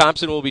right, Drew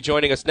Thompson will be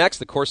joining us next,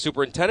 the course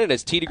superintendent,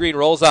 as Tee to Green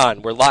rolls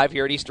on. We're live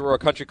here at East Aurora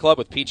Country Club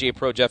with PGA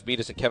Pro Jeff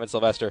Meadis and Kevin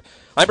Sylvester.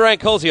 I'm Brian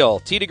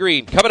Koziol. Tee to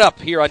Green coming up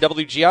here on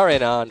WGR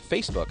and on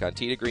Facebook on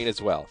Tee to Green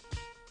as well.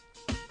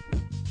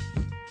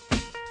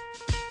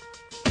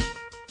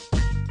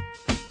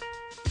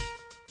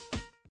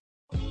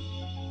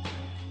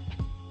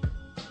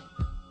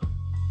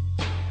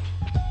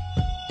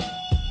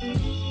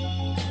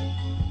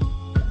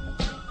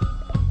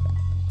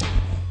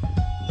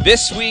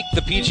 This week,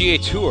 the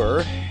PGA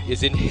Tour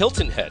is in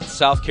Hilton Head,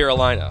 South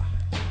Carolina,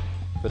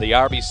 for the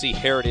RBC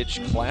Heritage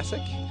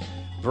Classic.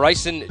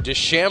 Bryson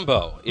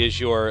DeChambeau is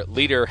your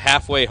leader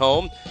halfway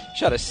home.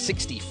 Shot a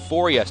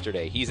 64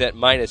 yesterday. He's at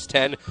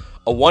 -10.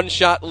 A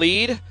one-shot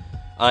lead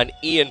on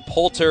Ian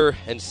Poulter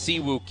and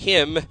Siwoo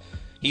Kim.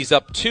 He's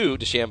up 2,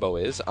 DeChambeau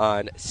is,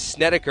 on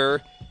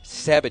Snedeker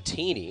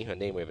Sabatini, a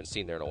name we haven't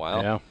seen there in a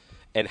while,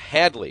 and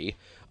Hadley.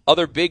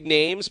 Other big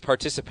names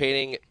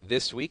participating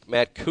this week.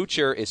 Matt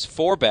Kuchar is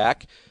 4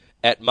 back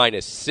at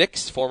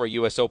 -6. Former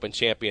U.S. Open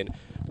champion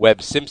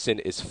Webb Simpson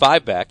is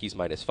 5 back. He's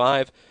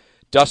 -5.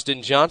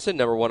 Dustin Johnson,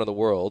 number 1 in the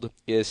world,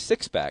 is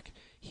 6 back.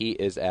 He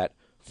is at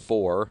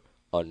 4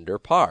 under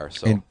par.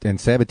 So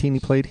and Sabatini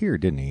played here,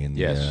 didn't he? In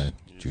the Yes.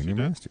 Junior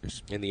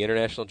Masters. In the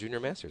International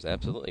Junior Masters,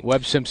 absolutely.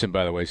 Webb Simpson,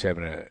 by the way, is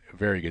having a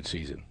very good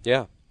season.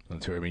 Yeah.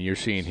 I mean, you're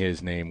seeing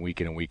his name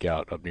week in and week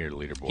out up near the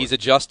leaderboard. He's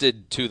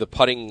adjusted to the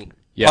putter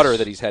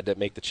that he's had to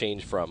make the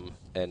change from,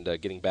 and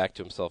getting back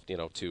to himself,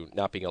 to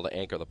not being able to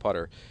anchor the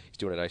putter. He's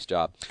doing a nice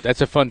job.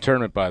 That's a fun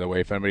tournament, by the way.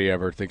 If anybody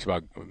ever thinks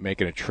about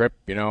making a trip,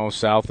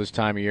 south this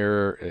time of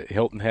year,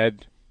 Hilton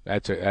Head,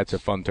 that's a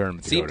fun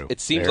tournament to go to. It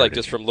seems like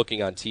just from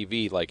looking on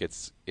TV, like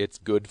it's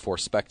good for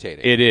spectating.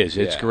 It is.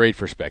 It's great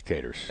for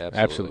spectators.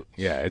 Absolutely.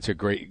 Yeah, it's a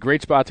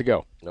great spot to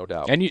go. No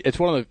doubt. And it's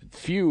one of the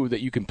few that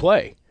you can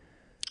play.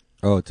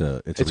 Oh, it's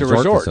a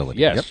resort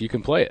facility. Yes, Yep. you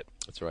can play it.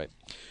 That's right.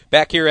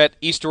 Back here at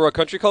East Aurora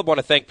Country Club, I want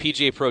to thank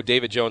PGA Pro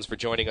David Jones for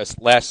joining us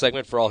last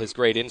segment for all his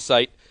great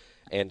insight.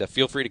 And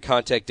feel free to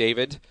contact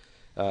David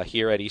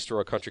here at East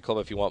Aurora Country Club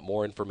if you want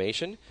more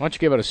information. Why don't you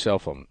give out a cell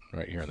phone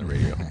right here on the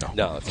radio?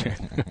 No.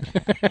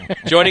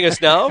 Joining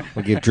us now.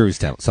 We'll give Drew's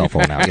cell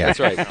phone out. Yeah. That's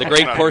right. The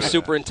great course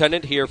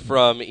superintendent here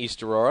from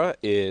East Aurora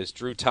is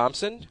Drew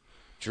Thompson.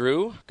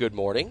 Drew, good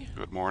morning.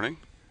 Good morning.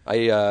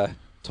 I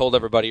told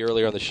everybody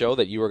earlier on the show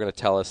that you were going to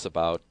tell us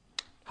about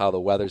how the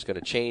weather's going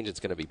to change.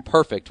 It's going to be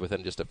perfect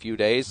within just a few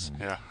days.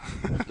 Yeah.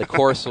 The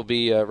course will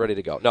be ready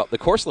to go. No, the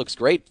course looks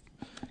great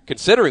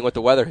considering what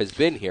the weather has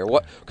been here.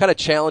 What kind of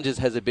challenges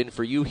has it been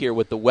for you here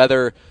with the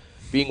weather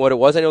being what it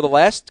was? I know the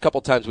last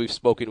couple times we've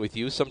spoken with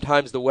you,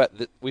 sometimes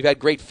we've had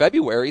great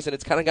Februaries and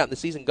it's kind of gotten the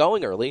season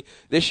going early.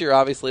 This year,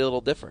 obviously, a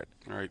little different.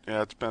 Right.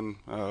 Yeah, it's been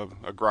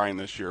a grind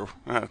this year,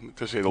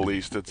 to say the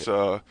least. It's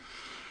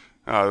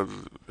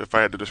if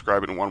I had to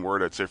describe it in one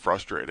word, I'd say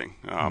frustrating.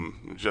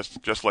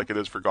 Just like it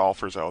is for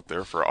golfers out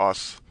there, for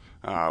us,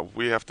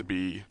 we have to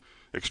be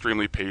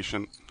extremely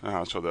patient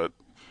so that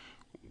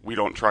we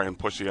don't try and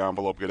push the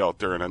envelope, get out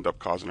there, and end up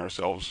causing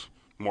ourselves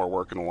more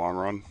work in the long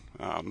run.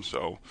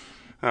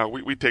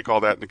 We take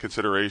all that into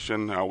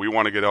consideration. We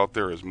want to get out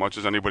there as much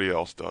as anybody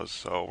else does.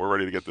 So we're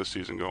ready to get this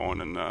season going,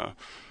 and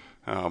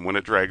when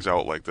it drags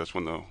out like this,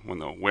 when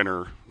the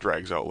winter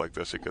drags out like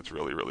this, it gets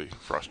really, really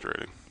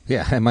frustrating.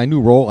 Yeah, and my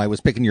new role, I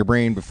was picking your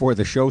brain before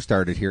the show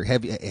started here.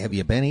 Have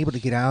you been able to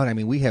get out? I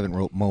mean, we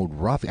haven't mowed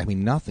rough. I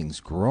mean,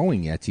 nothing's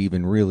growing yet to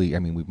even really. I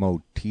mean, we've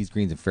mowed tees,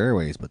 greens, and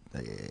fairways, but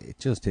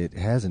it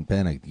hasn't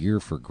been a year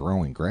for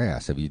growing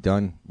grass.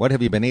 What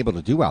have you been able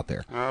to do out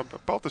there?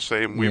 About the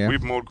same.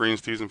 We've mowed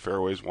greens, tees, and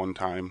fairways one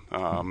time.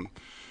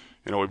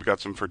 We've got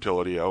some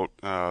fertility out.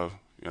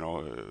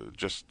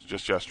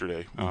 Just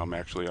yesterday,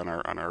 actually on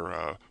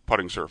our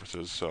putting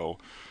surfaces. So.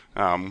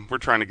 We're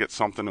trying to get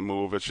something to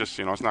move. It's just,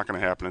 it's not going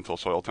to happen until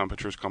soil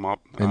temperatures come up.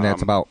 And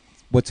that's about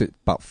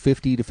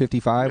 50 to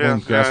 55 when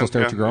grass will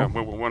start to grow? Yeah,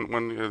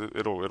 when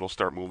it'll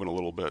start moving a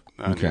little bit.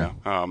 Okay.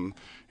 And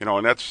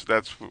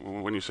that's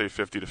when you say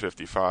 50 to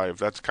 55,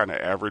 that's kind of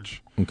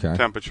average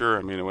temperature.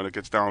 I mean, when it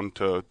gets down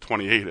to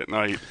 28 at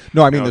night.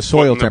 No, I mean the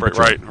soil temperature.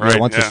 Right. Yeah,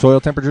 once the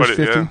soil temperature is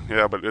 50?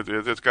 Yeah, but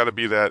it's got to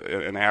be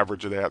an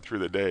average of that through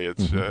the day.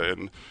 It's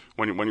and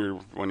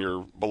when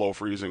you're below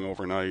freezing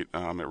overnight,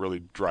 it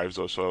really drives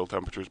those soil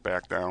temperatures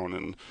back down,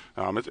 and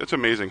it's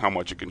amazing how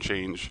much it can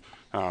change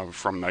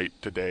from night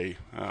to day.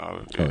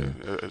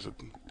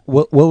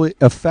 Will it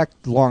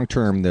affect long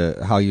term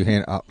how you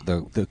handle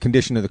the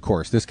condition of the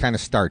course? This kind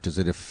of start, does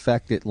it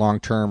affect it long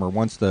term, or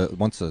once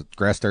the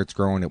grass starts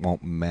growing, it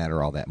won't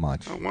matter all that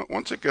much?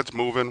 Once it gets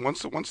moving,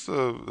 once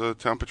the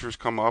temperatures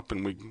come up,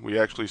 and we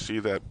actually see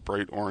that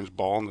bright orange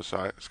ball in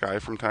the sky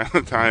from time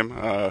to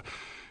time,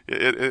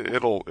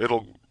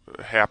 it'll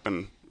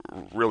happen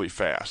really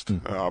fast.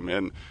 In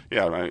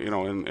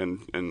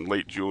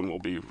late June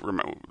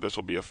this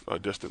will be a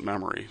distant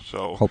memory.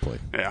 So hopefully,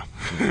 right,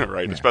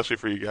 yeah. Especially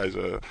for you guys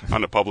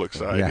on the public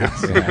side.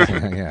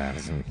 Yeah.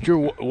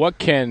 Drew, what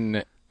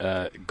can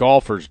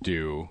golfers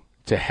do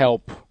to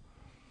help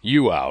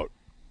you out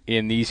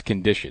in these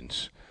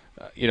conditions?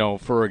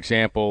 For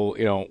example,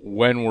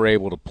 when we're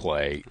able to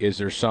play, is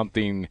there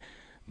something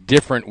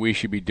different we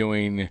should be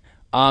doing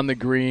on the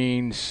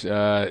greens,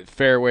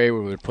 fairway,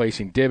 we're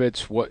replacing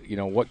divots? What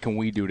can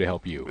we do to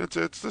help you?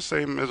 It's the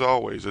same as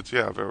always. It's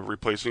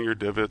replacing your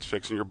divots,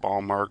 fixing your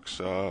ball marks,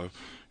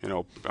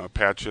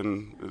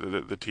 patching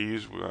the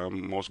tees.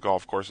 Most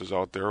golf courses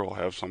out there will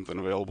have something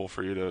available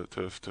for you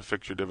to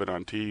fix your divot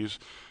on tees.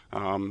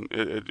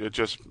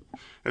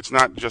 It's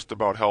not just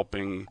about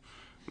helping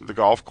the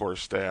golf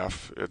course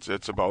staff.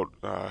 It's about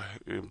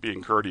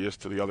being courteous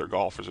to the other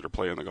golfers that are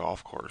playing the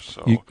golf course.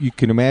 So you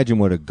can imagine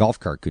what a golf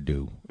cart could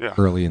do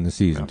early in the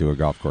season to a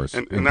golf course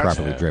and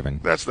properly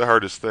driven. That's the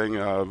hardest thing.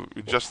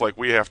 Just like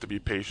we have to be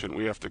patient,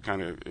 we have to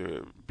kind of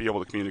be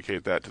able to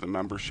communicate that to the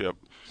membership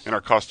and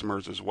our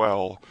customers as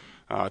well,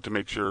 to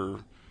make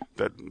sure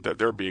that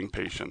they're being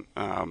patient.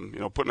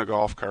 Putting a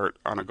golf cart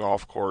on a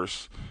golf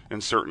course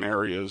in certain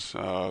areas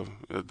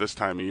at this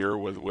time of year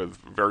with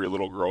very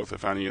little growth,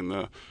 if any, in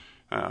the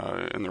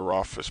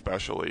rough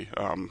especially,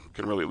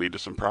 can really lead to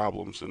some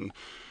problems. And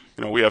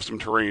we have some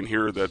terrain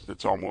here that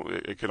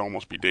it could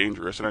almost be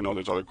dangerous, and I know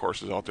there's other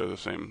courses out there the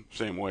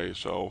same way.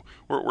 So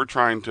we're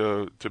trying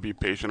to be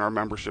patient. Our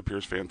membership here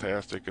is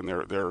fantastic, and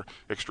they're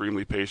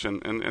extremely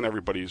patient, and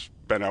everybody's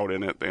been out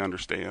in it. They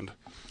understand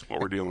what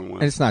we're dealing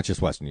with. And it's not just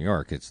Western New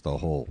York; it's the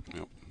whole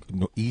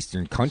east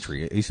of the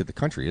country,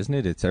 isn't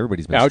it? It's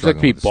everybody's been. I would like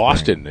to beat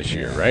Boston spring. this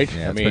year, right?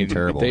 Yeah, been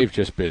terrible. They've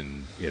just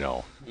been,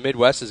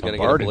 Midwest is going to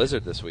get a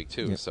blizzard this week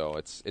too, so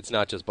it's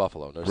not just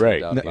Buffalo. No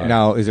right.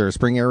 Now, is there a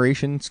spring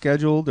aeration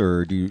scheduled,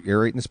 or do you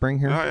aerate in the spring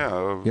here?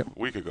 A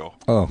week ago.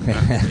 Oh.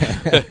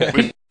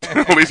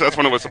 At least that's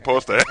when it was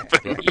supposed to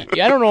happen.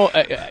 I don't know.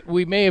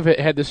 We may have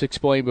had this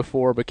explained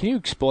before, but can you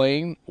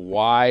explain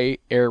why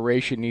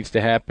aeration needs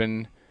to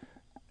happen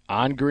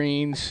on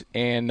greens,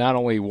 and not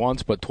only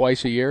once but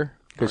twice a year?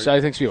 Because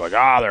I think people are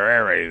like, they're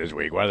aerating this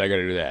week. Why are they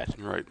going to do that?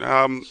 Right.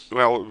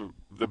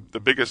 The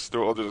biggest,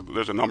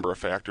 there's a number of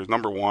factors.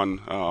 Number one,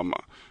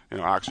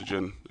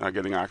 oxygen,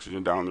 getting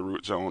oxygen down in the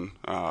root zone.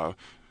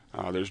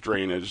 There's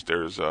drainage.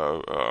 There's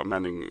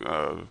amending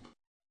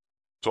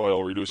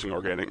soil, reducing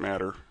organic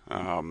matter,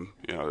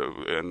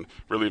 and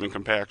relieving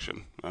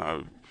compaction.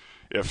 And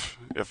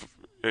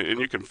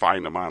you can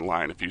find them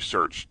online if you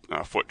search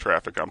foot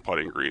traffic on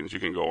putting greens. You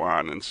can go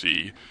on and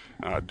see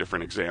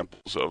different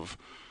examples of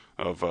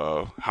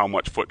how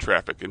much foot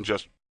traffic in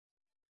just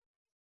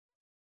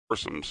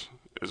foursomes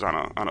is on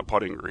a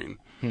putting green,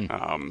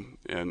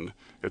 and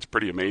it's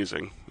pretty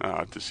amazing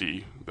to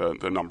see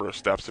the number of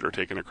steps that are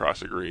taken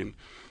across a green.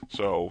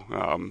 So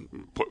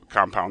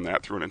compound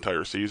that through an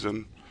entire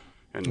season,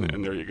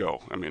 and there you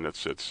go. I mean,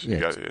 it's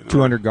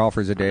 200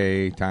 golfers a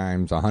day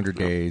times 100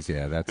 days.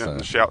 Yeah,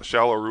 that's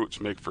shallow roots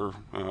make for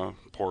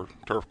poor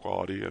turf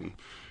quality, and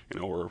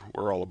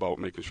we're all about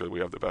making sure that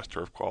we have the best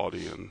turf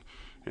quality and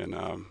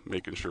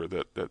making sure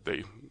that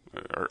they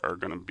are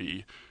going to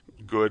be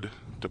good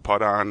to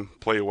putt on,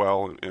 play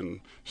well, and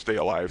stay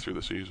alive through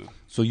the season.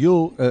 So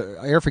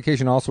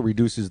aerification also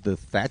reduces the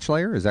thatch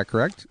layer, is that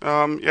correct?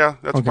 Yeah,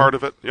 that's part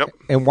of it. Yep.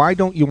 And why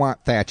don't you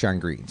want thatch on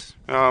greens?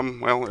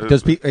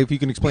 If you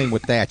can explain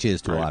what thatch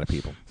is to a lot of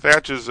people.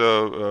 Thatch is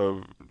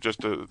just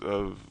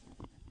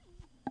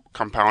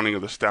compounding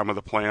of the stem of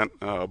the plant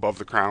above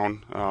the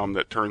crown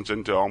that turns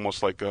into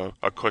almost like a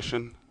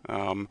cushion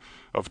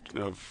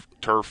of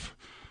turf.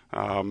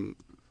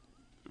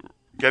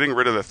 Getting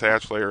rid of the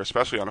thatch layer,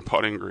 especially on a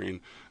putting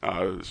green,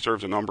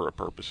 serves a number of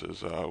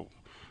purposes.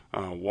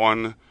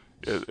 One,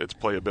 its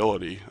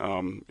playability.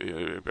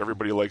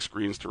 Everybody likes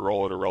greens to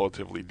roll at a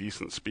relatively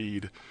decent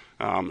speed.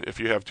 If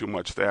you have too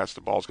much thatch,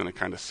 the ball's going to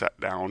kind of set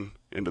down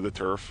into the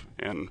turf,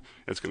 and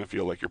it's going to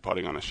feel like you're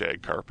putting on a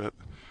shag carpet.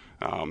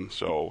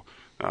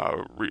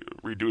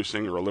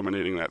 Reducing or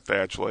eliminating that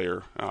thatch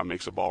layer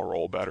makes the ball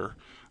roll better.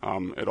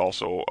 It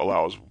also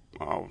allows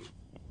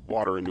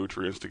water and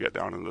nutrients to get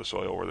down into the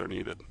soil where they're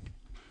needed.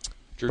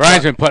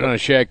 Brian's been putting on a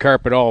shag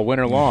carpet all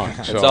winter long.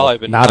 That's so. all I've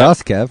been. Not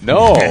us, Kev.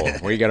 No,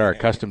 we got our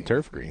custom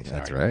turf greens.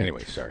 That's right.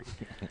 Anyway, sorry.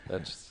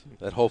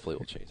 That hopefully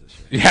will change this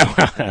year.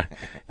 Yeah.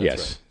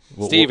 Yes.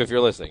 Right. Steve, if you're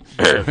listening.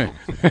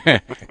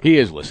 He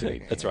is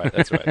listening. That's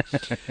right.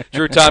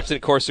 Drew Thompson,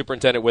 course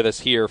superintendent, with us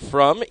here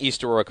from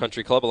East Aurora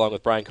Country Club, along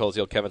with Brian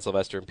Koziel, Kevin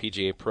Sylvester, and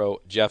PGA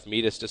Pro Jeff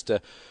Meadis. Just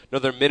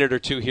another minute or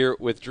two here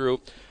with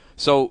Drew.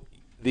 So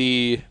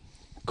the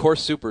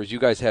course supers, you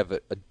guys have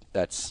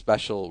that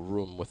special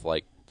room with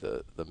like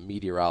the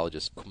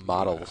meteorologist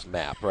models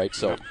map, right?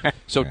 So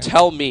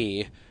tell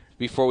me,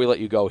 before we let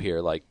you go here,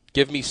 like,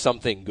 give me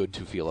something good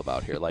to feel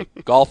about here.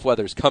 Like, golf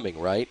weather's coming,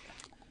 right?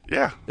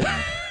 Yeah,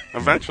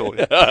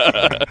 eventually.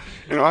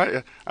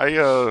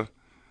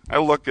 I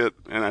look at,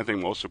 and I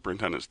think most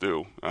superintendents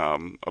do,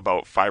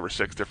 about 5 or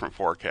 6 different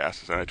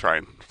forecasts, and I try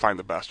and find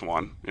the best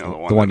one. The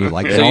one you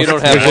like. So you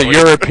don't have there's a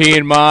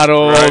European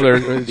model. Right.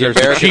 There's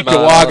a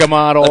Cheektowaga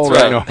model.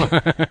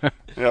 That's right.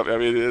 Yeah, I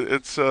mean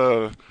it's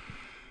the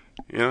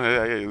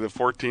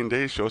 14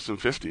 days show some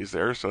 50s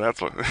there, so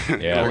that's what.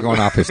 Yeah, we're going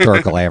off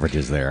historical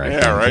averages there.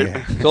 Right.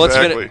 Yeah. So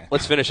Exactly.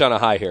 let's finish on a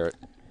high here.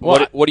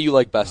 What do you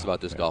like best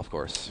about this golf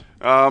course?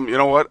 You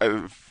know what?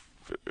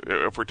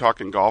 If we're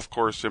talking golf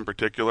course in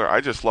particular,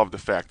 I just love the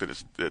fact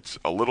that it's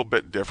a little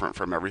bit different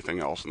from everything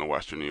else in the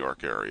Western New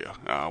York area.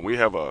 We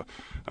have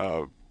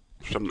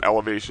some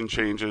elevation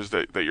changes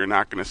that you're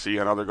not going to see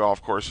on other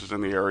golf courses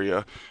in the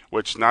area,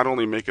 which not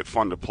only make it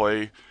fun to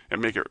play,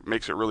 and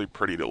makes it really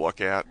pretty to look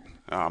at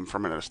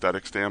from an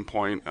aesthetic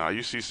standpoint.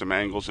 You see some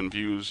angles and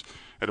views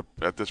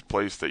at this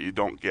place that you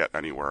don't get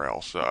anywhere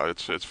else.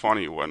 It's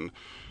funny when.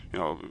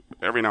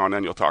 Every now and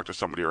then you'll talk to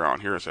somebody around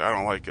here and say, I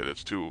don't like it.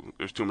 There's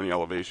too many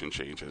elevation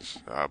changes.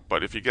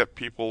 But if you get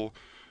people,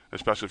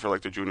 especially for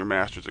like the junior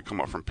masters that come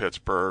up from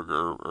Pittsburgh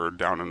or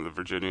down in the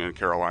Virginia and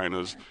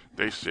Carolinas,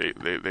 they say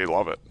they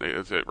love it.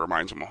 It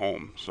reminds them of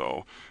home.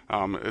 So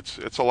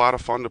it's a lot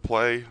of fun to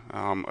play.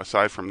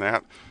 Aside from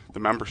that,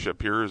 the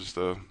membership here is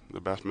the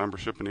best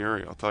membership in the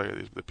area. I'll tell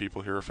you, the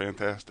people here are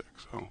fantastic.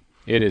 So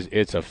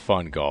it's a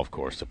fun golf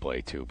course to play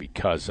too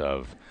because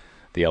of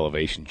the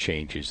elevation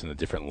changes and the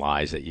different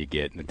lies that you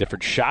get and the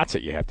different shots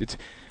that you have to.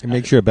 It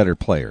makes you a better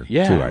player,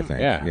 too, I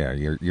think. Yeah.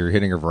 You're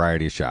hitting a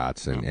variety of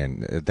shots,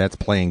 and that's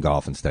playing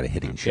golf instead of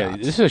hitting shots.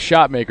 Yeah, this is a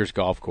shot maker's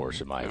golf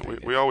course, in my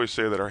opinion. We always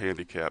say that our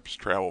handicaps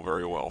travel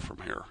very well from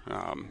here.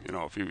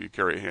 If you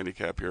carry a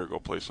handicap here, go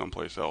play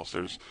someplace else.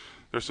 There's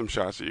some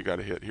shots that you got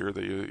to hit here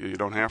that you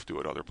don't have to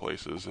at other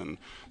places, and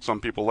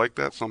some people like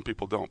that, some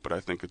people don't. But I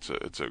think it's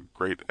a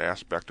great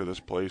aspect of this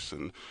place,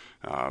 and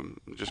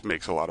just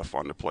makes a lot of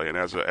fun to play. And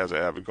as an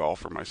avid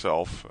golfer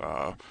myself,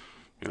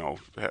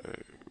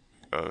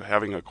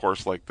 having a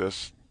course like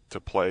this to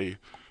play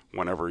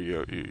whenever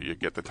you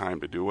get the time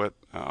to do it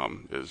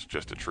is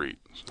just a treat.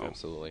 So.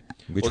 Absolutely.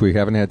 Which we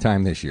haven't had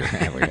time this year.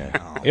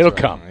 It'll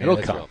come. It'll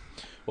come.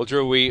 Well,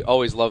 Drew, we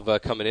always love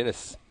coming in.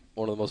 It's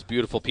one of the most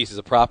beautiful pieces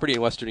of property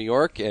in Western New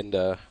York, and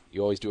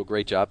you always do a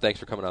great job. Thanks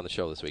for coming on the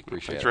show this week.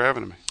 Appreciate it. Thanks for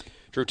having me.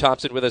 Drew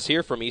Thompson with us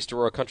here from East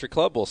Aurora Country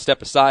Club. We'll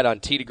step aside on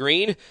Tee to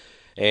Green,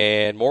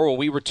 and more when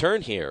we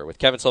return here with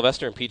Kevin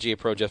Sylvester and PGA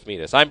Pro Jeff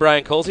Meadis. I'm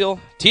Brian Koziel.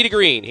 Tee to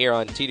Green here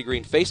on Tee to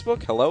Green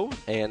Facebook. Hello,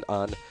 and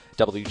on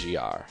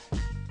WGR.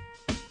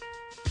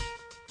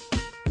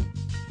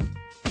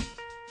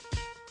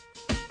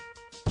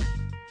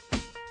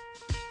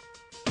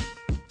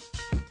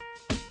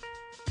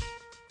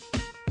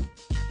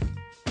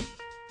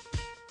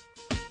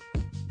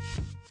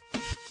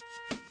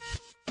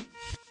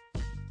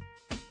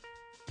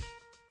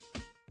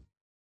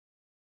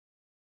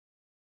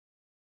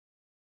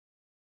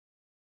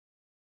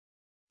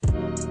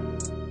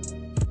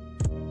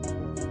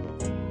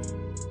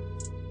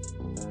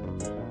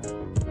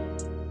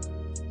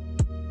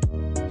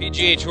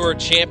 PGA Tour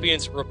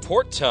Champions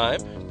Report Time,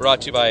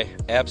 brought to you by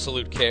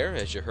Absolute Care.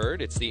 As you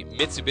heard, it's the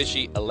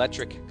Mitsubishi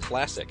Electric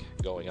Classic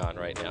going on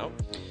right now.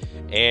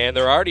 And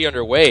they're already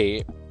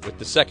underway with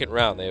the second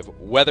round. They have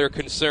weather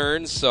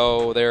concerns,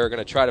 so they're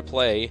going to try to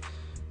play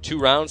 2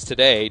 rounds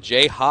today.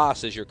 Jay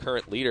Haas is your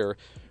current leader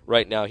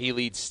right now. He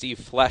leads Steve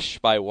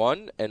Flesch by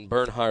 1 and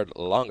Bernhard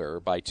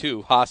Langer by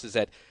 2. Haas is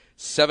at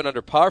 7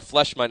 under par,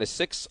 Flesch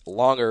 -6,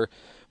 Langer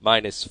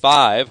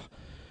 -5.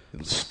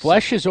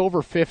 Flesch is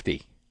over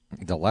 50.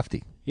 The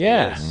lefty.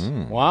 Yeah.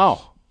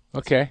 Wow.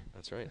 Okay.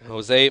 That's right.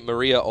 Jose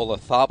Maria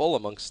Olazabal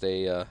amongst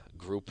a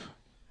group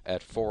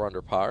at 4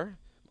 under par.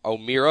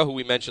 O'Meara, who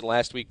we mentioned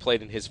last week,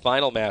 played in his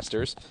final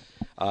Masters,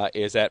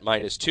 is at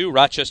 -2.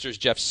 Rochester's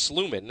Jeff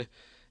Sluman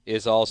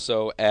is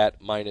also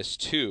at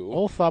 -2.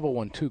 Old Thaba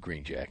won 2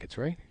 Green Jackets,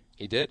 right?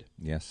 He did.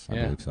 Yes, I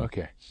believe so.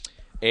 Okay.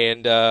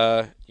 And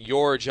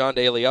your John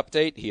Daly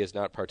update, he is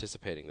not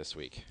participating this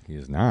week. He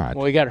is not.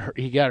 Well, he got hurt.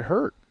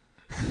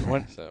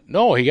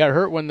 No, he got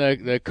hurt when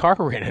the car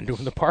ran into him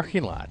in the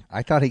parking lot.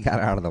 I thought he got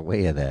out of the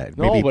way of that.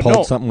 No, Maybe he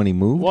pulled something when he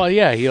moved? Well,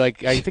 yeah, I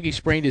think he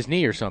sprained his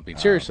knee or something.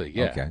 Seriously,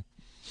 yeah. Okay.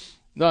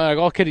 No, like,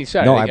 all kidding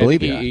aside. No, I I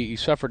believe think you. he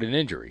suffered an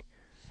injury.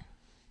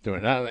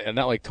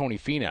 Not like Tony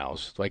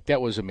Finau's. Like,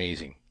 that was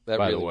amazing, That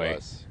by really the way.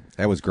 was.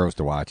 That was gross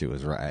to watch. It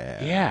was right.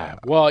 Yeah.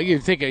 Well, you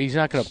think he's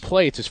not going to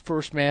play. It's his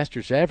first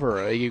Masters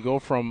ever. You go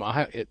from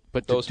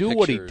but Those to do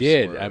what he pictures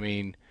did, were- I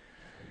mean,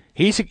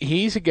 he's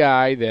a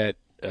guy that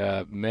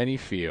many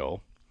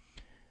feel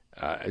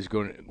is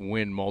going to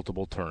win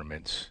multiple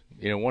tournaments.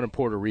 Won in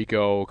Puerto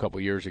Rico a couple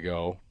years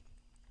ago,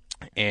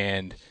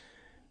 and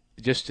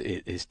just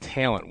his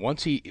talent.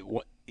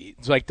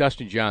 It's like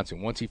Dustin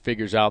Johnson. Once he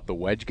figures out the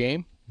wedge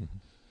game,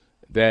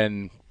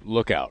 then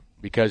look out,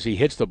 because he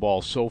hits the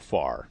ball so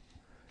far,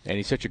 and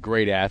he's such a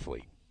great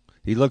athlete.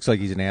 He looks like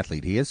he's an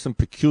athlete. He has some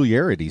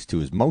peculiarities to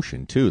his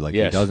motion, too. Like,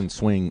 Yes. he doesn't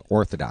swing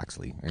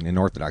orthodoxly, in an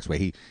orthodox way.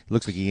 He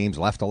looks like he aims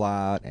left a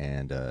lot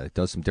and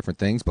does some different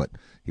things, but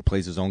he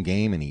plays his own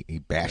game, and he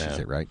bashes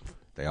it, right?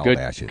 They all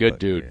bash it. Good but-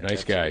 dude.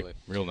 Nice Absolutely. guy.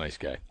 Real nice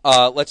guy.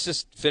 Let's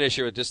just finish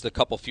here with just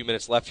a few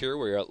minutes left here.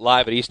 We're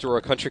live at East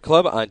Aurora Country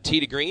Club on Tee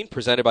to Green,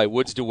 presented by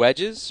Woods to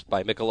Wedges,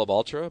 by Michelob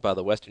Ultra, by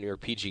the Western New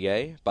York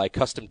PGA, by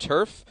Custom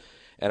Turf,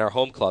 and our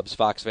home clubs,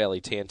 Fox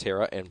Valley,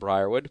 Tantera, and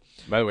Briarwood.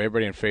 By the way,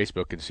 everybody on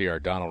Facebook can see our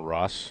Donald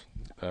Ross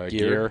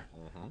gear.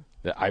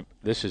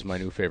 This is my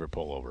new favorite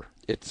pullover.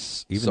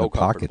 It's Even so the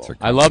pockets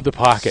comfortable. are I love the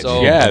pockets.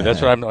 So- Yeah,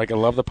 that's what I'm like. I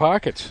love the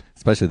pockets.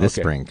 Especially this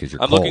Okay. spring, because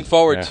you're I'm cold. looking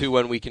forward Yeah. to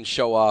when we can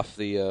show off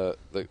the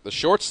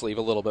short sleeve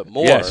a little bit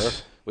more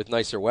Yes. with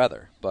nicer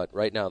weather. But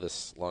right now,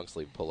 this long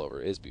sleeve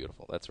pullover is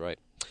beautiful. That's right.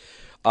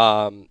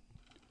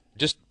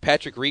 Just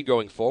Patrick Reed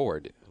going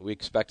forward. We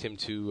expect him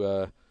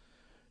to,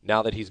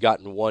 now that he's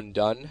gotten one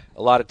done.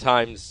 A lot of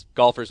times,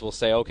 golfers will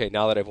say, "Okay,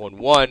 now that I've won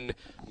one,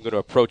 I'm going to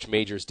approach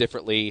majors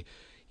differently."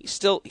 He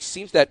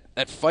seems that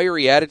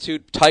fiery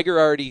attitude. Tiger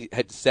already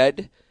had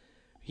said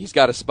he's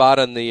got a spot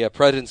on the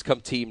President's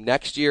Cup team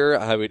next year.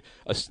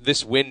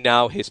 This win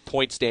now, his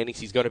point standings,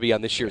 he's going to be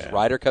on this year's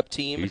Ryder Cup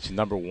team. He's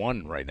number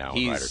 1 right now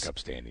in Ryder Cup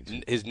standings.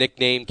 His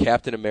nickname,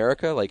 Captain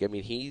America.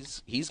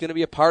 He's going to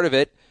be a part of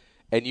it,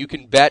 and you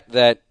can bet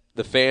that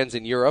the fans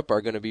in Europe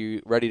are going to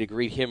be ready to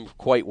greet him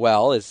quite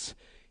well, as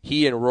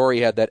he and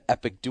Rory had that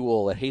epic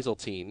duel at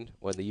Hazeltine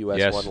when the U.S.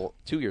 Yes. won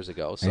 2 years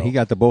ago. So And he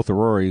got the both of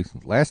Rory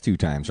last 2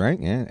 times, right?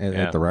 Yeah,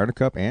 Yeah. at the Ryder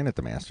Cup and at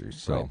the Masters.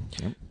 So,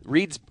 yep.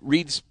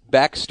 Reed's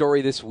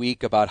backstory this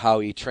week about how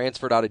he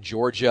transferred out of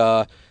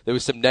Georgia. There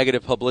was some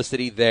negative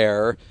publicity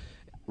there.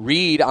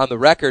 Reed, on the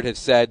record, has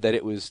said that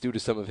it was due to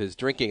some of his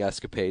drinking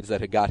escapades that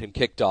had got him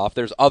kicked off.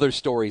 There's other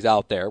stories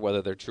out there,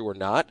 whether they're true or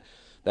not.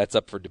 That's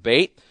up for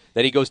debate.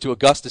 Then he goes to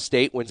Augusta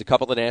State, wins a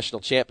couple of national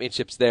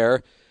championships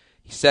there.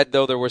 He said,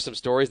 though, there were some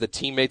stories that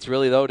teammates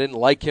really, though, didn't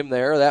like him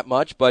there that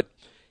much, but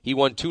he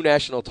won 2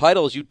 national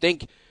titles. You'd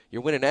think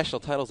you're winning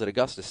national titles at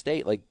Augusta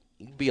State, like,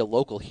 you'd be a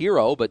local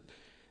hero, but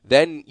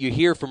then you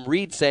hear from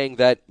Reed saying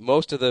that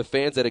most of the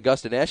fans at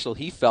Augusta National,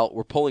 he felt,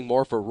 were pulling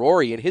more for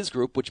Rory and his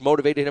group, which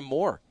motivated him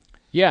more.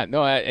 Yeah,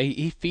 no,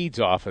 he feeds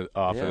off of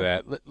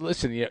that.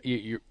 Listen,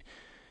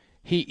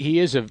 he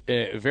is a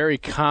very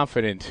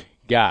confident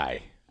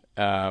guy,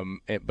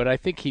 but I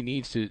think he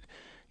needs to,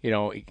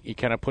 he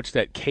kind of puts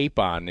that cape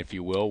on, if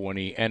you will, when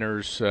he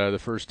enters the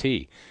first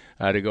tee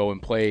to go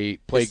and play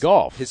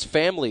golf. His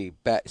family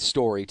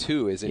story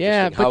too is interesting.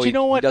 Yeah, but how you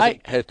know what? He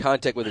doesn't have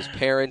contact with his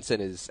parents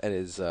and his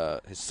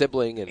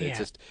sibling, and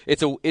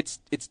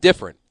it's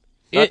different.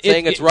 Not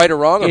saying it's right or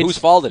wrong or whose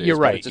fault it is. You're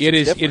but right. It's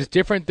different. It is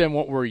different than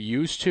what we're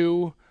used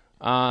to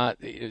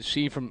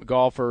see from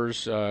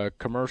golfers,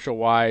 commercial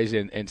wise,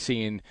 and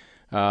seeing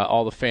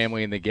all the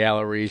family in the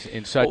galleries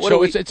and such.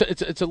 Well, so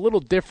it's a little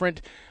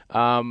different.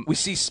 We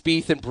see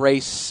Spieth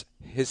embrace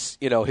his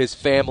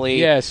family.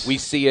 Yes. We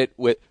see it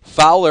with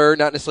Fowler,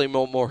 not necessarily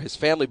more his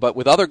family, but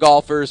with other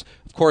golfers.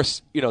 Of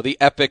course, the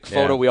epic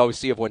photo we always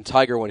see of when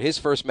Tiger won his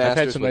first Masters. I've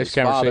had some with nice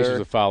his conversations father.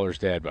 with Fowler's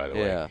dad, by the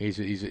way. Yeah.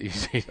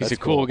 He's a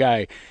cool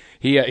guy.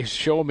 He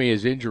showed me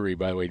his injury,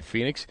 by the way, in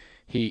Phoenix.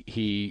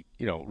 He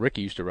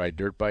Ricky used to ride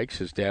dirt bikes.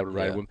 His dad would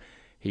ride with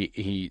him.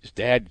 His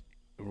dad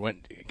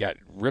got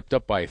ripped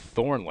up by a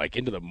thorn, like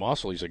into the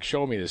muscle. He's like,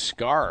 showing me the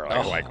scar.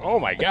 I'm like, oh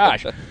my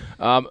gosh.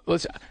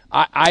 Listen,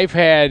 I've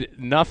had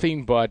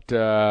nothing but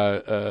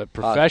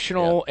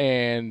professional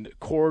and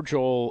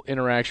cordial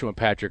interaction with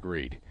Patrick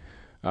Reed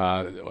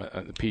on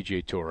the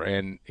PGA Tour.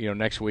 And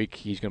next week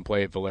he's going to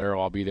play at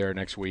Valero. I'll be there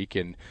next week,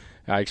 and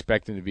I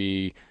expect him to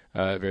be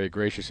very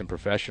gracious and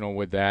professional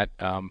with that.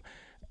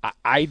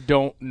 I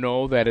don't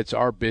know that it's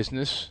our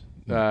business,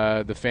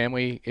 the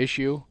family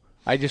issue.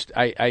 I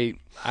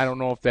don't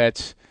know if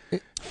that's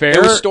fair.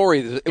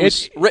 It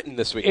was written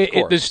this week, of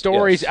course. The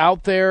story's Yes.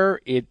 out there.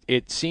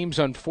 It seems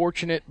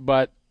unfortunate,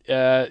 but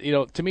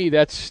to me,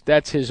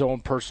 that's his own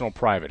personal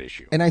private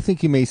issue. And I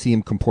think you may see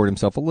him comport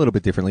himself a little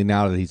bit differently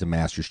now that he's a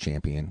Masters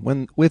champion.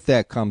 When with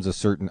that comes a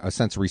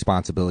sense of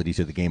responsibility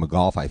to the game of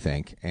golf, I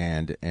think,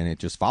 and it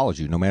just follows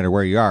you no matter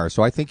where you are.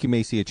 So I think you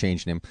may see a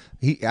change in him.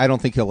 I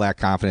don't think he'll lack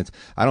confidence.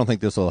 I don't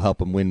think this will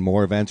help him win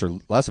more events or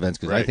less events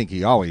because I think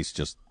he always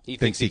just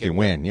thinks he can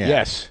win.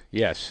 Yeah.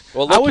 Yes.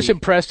 Well, I was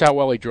impressed how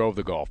well he drove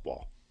the golf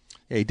ball.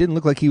 Yeah, he didn't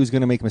look like he was going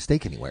to make a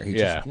mistake anywhere.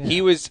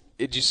 He was.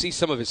 Did you see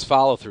some of his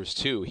follow-throughs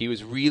too? He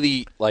was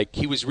really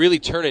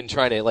turning,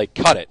 trying to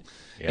cut it.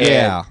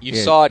 Yeah, you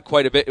saw it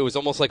quite a bit. It was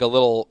almost like a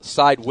little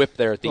side whip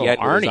there at the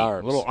end of his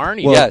arms. Little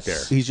Arnie, yes.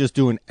 There. He's just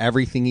doing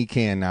everything he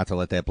can not to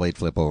let that blade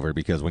flip over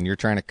because when you're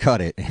trying to cut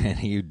it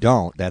and you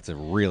don't, that's a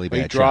really bad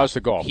shot. He draws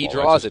the golf ball. He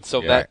draws it, so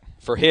that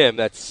for him,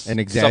 that's an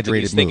exaggerated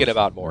something he's thinking move.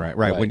 about more.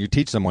 Right. When you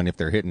teach someone if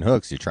they're hitting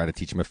hooks, you try to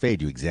teach them a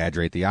fade. You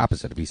exaggerate the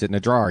opposite. If he's hitting a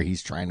drawer,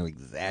 he's trying to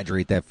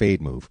exaggerate that fade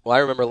move. Well, I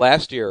remember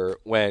last year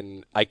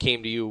when I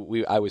came to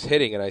you, I was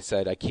hitting, and I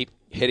said, I keep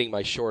hitting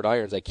my short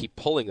irons. I keep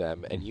pulling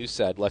them, and you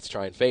said, let's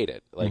try and fade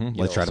it.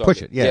 Let's try to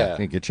push it. Yeah.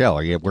 Get chill,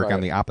 or you work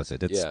on the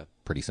opposite. It's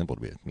pretty simple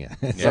to be. Yeah.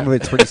 Some of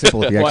it's pretty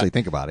simple if you actually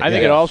think about it. I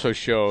think it also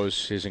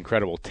shows his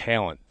incredible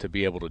talent to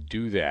be able to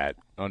do that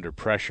under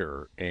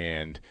pressure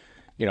and,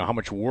 how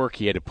much work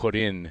he had to put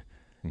in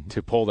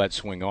to pull that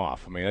swing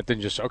off. I mean, that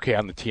didn't just,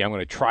 on the tee, I'm going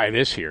to try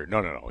this here.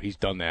 No. He's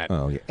done that.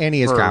 Oh, yeah. And he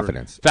has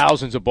confidence.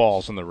 Thousands of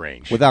balls on the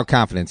range. Without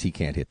confidence, he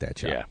can't hit that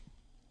shot.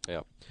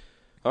 Yeah.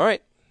 All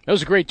right. That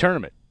was a great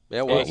tournament. Yeah,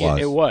 it was.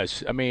 It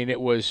was. I mean, it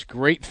was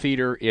great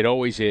theater. It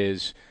always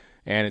is.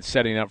 And it's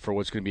setting up for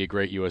what's going to be a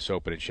great U.S.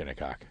 Open in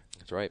Shinnecock.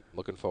 That's right.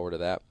 Looking forward to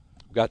that.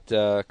 We've got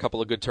a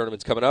couple of good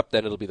tournaments coming up.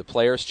 Then it'll be the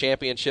Players'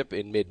 Championship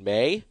in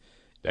mid-May.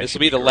 This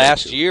will be the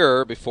last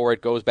year before it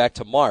goes back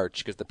to March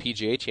because the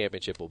PGA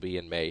Championship will be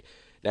in May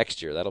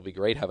next year. That'll be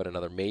great having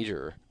another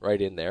major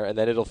right in there. And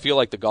then it'll feel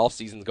like the golf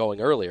season's going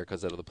earlier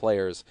because of the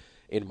Players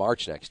in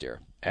March next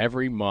year.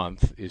 Every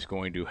month is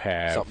going to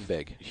have something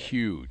big.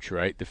 Huge,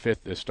 right?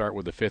 The start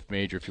with the fifth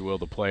major, if you will,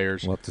 the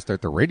Players. We'll have to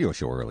start the radio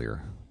show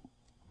earlier.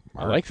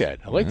 March. I like that.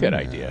 I like that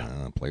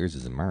idea. Players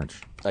is in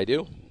March. I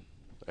do.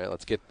 All right,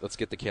 let's get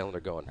the calendar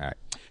going. All right.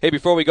 Hey,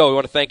 before we go, we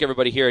want to thank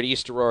everybody here at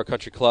East Aurora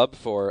Country Club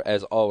for,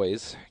 as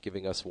always,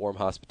 giving us warm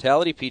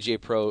hospitality. PGA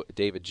Pro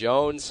David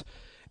Jones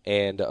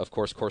and, of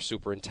course, Course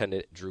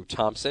Superintendent Drew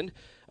Thompson.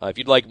 If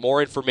you'd like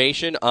more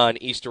information on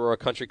East Aurora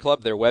Country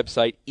Club, their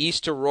website,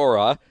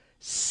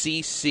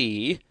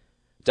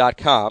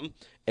 eastauroracc.com.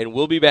 And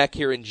we'll be back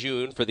here in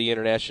June for the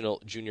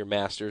International Junior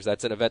Masters.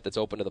 That's an event that's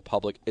open to the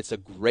public. It's a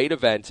great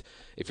event.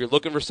 If you're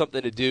looking for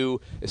something to do,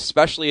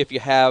 especially if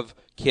you have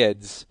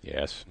kids,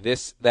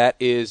 that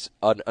is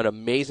an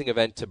amazing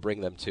event to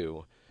bring them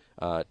to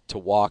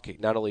walk.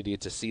 Not only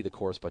to see the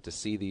course, but to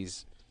see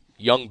these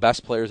young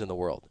best players in the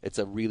world. It's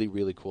a really,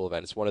 really cool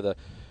event. It's one of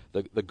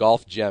the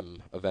golf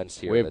gem events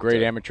here. We have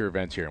great amateur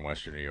events here in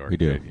Western New York. We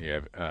do. You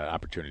have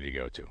opportunity to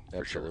go to.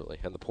 Absolutely.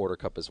 Sure. And the Porter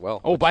Cup as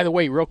well. Oh, by the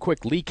way, real quick,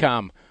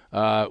 LECOM,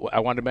 I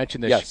wanted to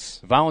mention this.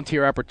 Yes.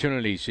 Volunteer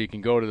opportunities, so you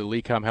can go to the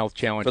LECOM Health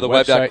Challenge for the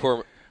website.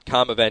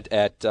 Web.com event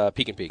at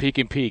Peak and Peak. Peak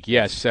and Peak,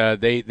 yes.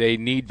 They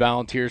need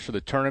volunteers for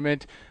the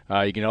tournament.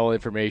 You get all the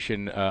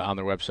information on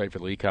their website for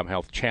the LECOM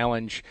Health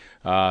Challenge.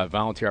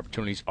 Volunteer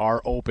opportunities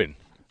are open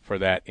for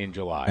that in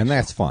July. And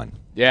that's fun.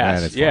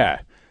 Yes, fun.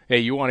 Hey,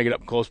 you want to get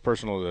up close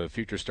personal to the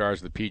future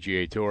stars of the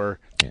PGA Tour,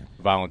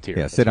 volunteer.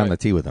 Yeah, sit on the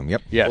tee with them,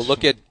 yep. Yes. Well,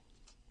 look at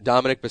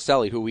Dominic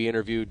Baselli, who we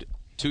interviewed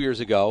 2 years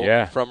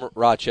ago from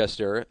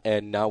Rochester,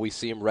 and now we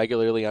see him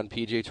regularly on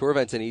PGA Tour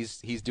events, and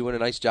he's doing a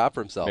nice job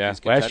for himself. Yeah.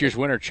 Last year's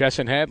winner,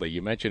 Chesson Hadley,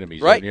 you mentioned him.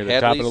 He's near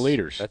the top of the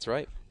leaders. That's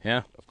right.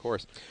 Yeah. Of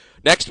course.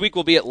 Next week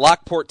we'll be at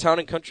Lockport Town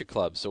and Country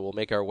Club, so we'll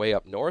make our way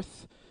up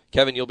north.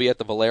 Kevin, you'll be at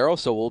the Valero,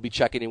 so we'll be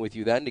checking in with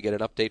you then to get an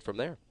update from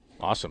there.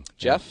 Awesome.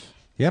 Jeff?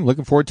 Yeah, I'm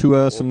looking forward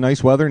to some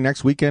nice weather.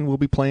 Next weekend we'll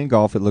be playing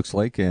golf, it looks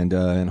like, and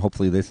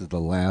hopefully this is the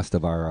last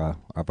of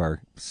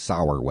our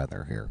sour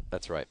weather here.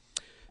 That's right.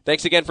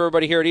 Thanks again for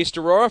everybody here at East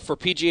Aurora. For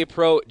PGA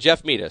Pro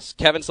Jeff Meadus,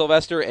 Kevin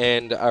Sylvester,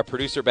 and our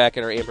producer back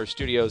in our Amherst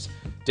studios,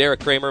 Derek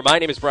Kramer. My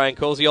name is Brian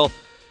Koziel.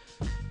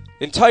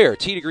 Entire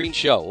Tee to Green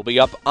show will be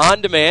up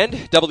on demand,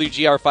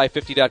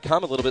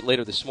 WGR550.com, a little bit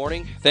later this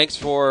morning. Thanks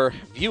for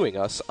viewing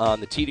us on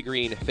the Tee to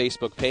Green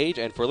Facebook page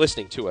and for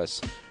listening to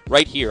us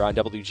right here on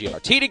WGR.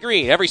 Tee to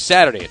Green every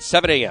Saturday at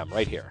 7 a.m.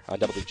 right here on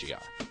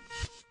WGR.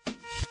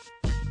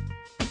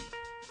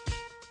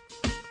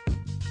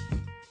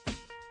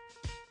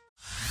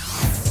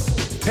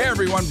 Hey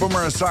everyone, Boomer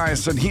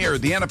Esiason here.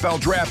 The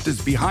NFL Draft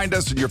is behind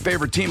us and your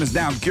favorite team is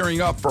now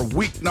gearing up for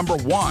week number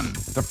 1.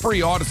 The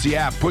free Odyssey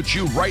app puts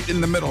you right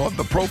in the middle of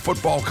the pro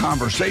football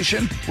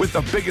conversation with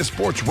the biggest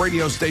sports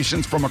radio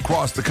stations from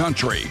across the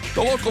country.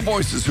 The local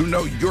voices who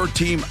know your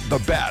team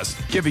the best,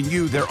 giving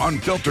you their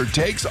unfiltered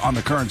takes on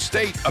the current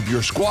state of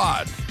your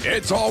squad.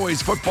 It's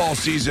always football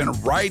season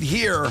right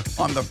here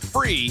on the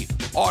free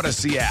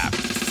Odyssey app.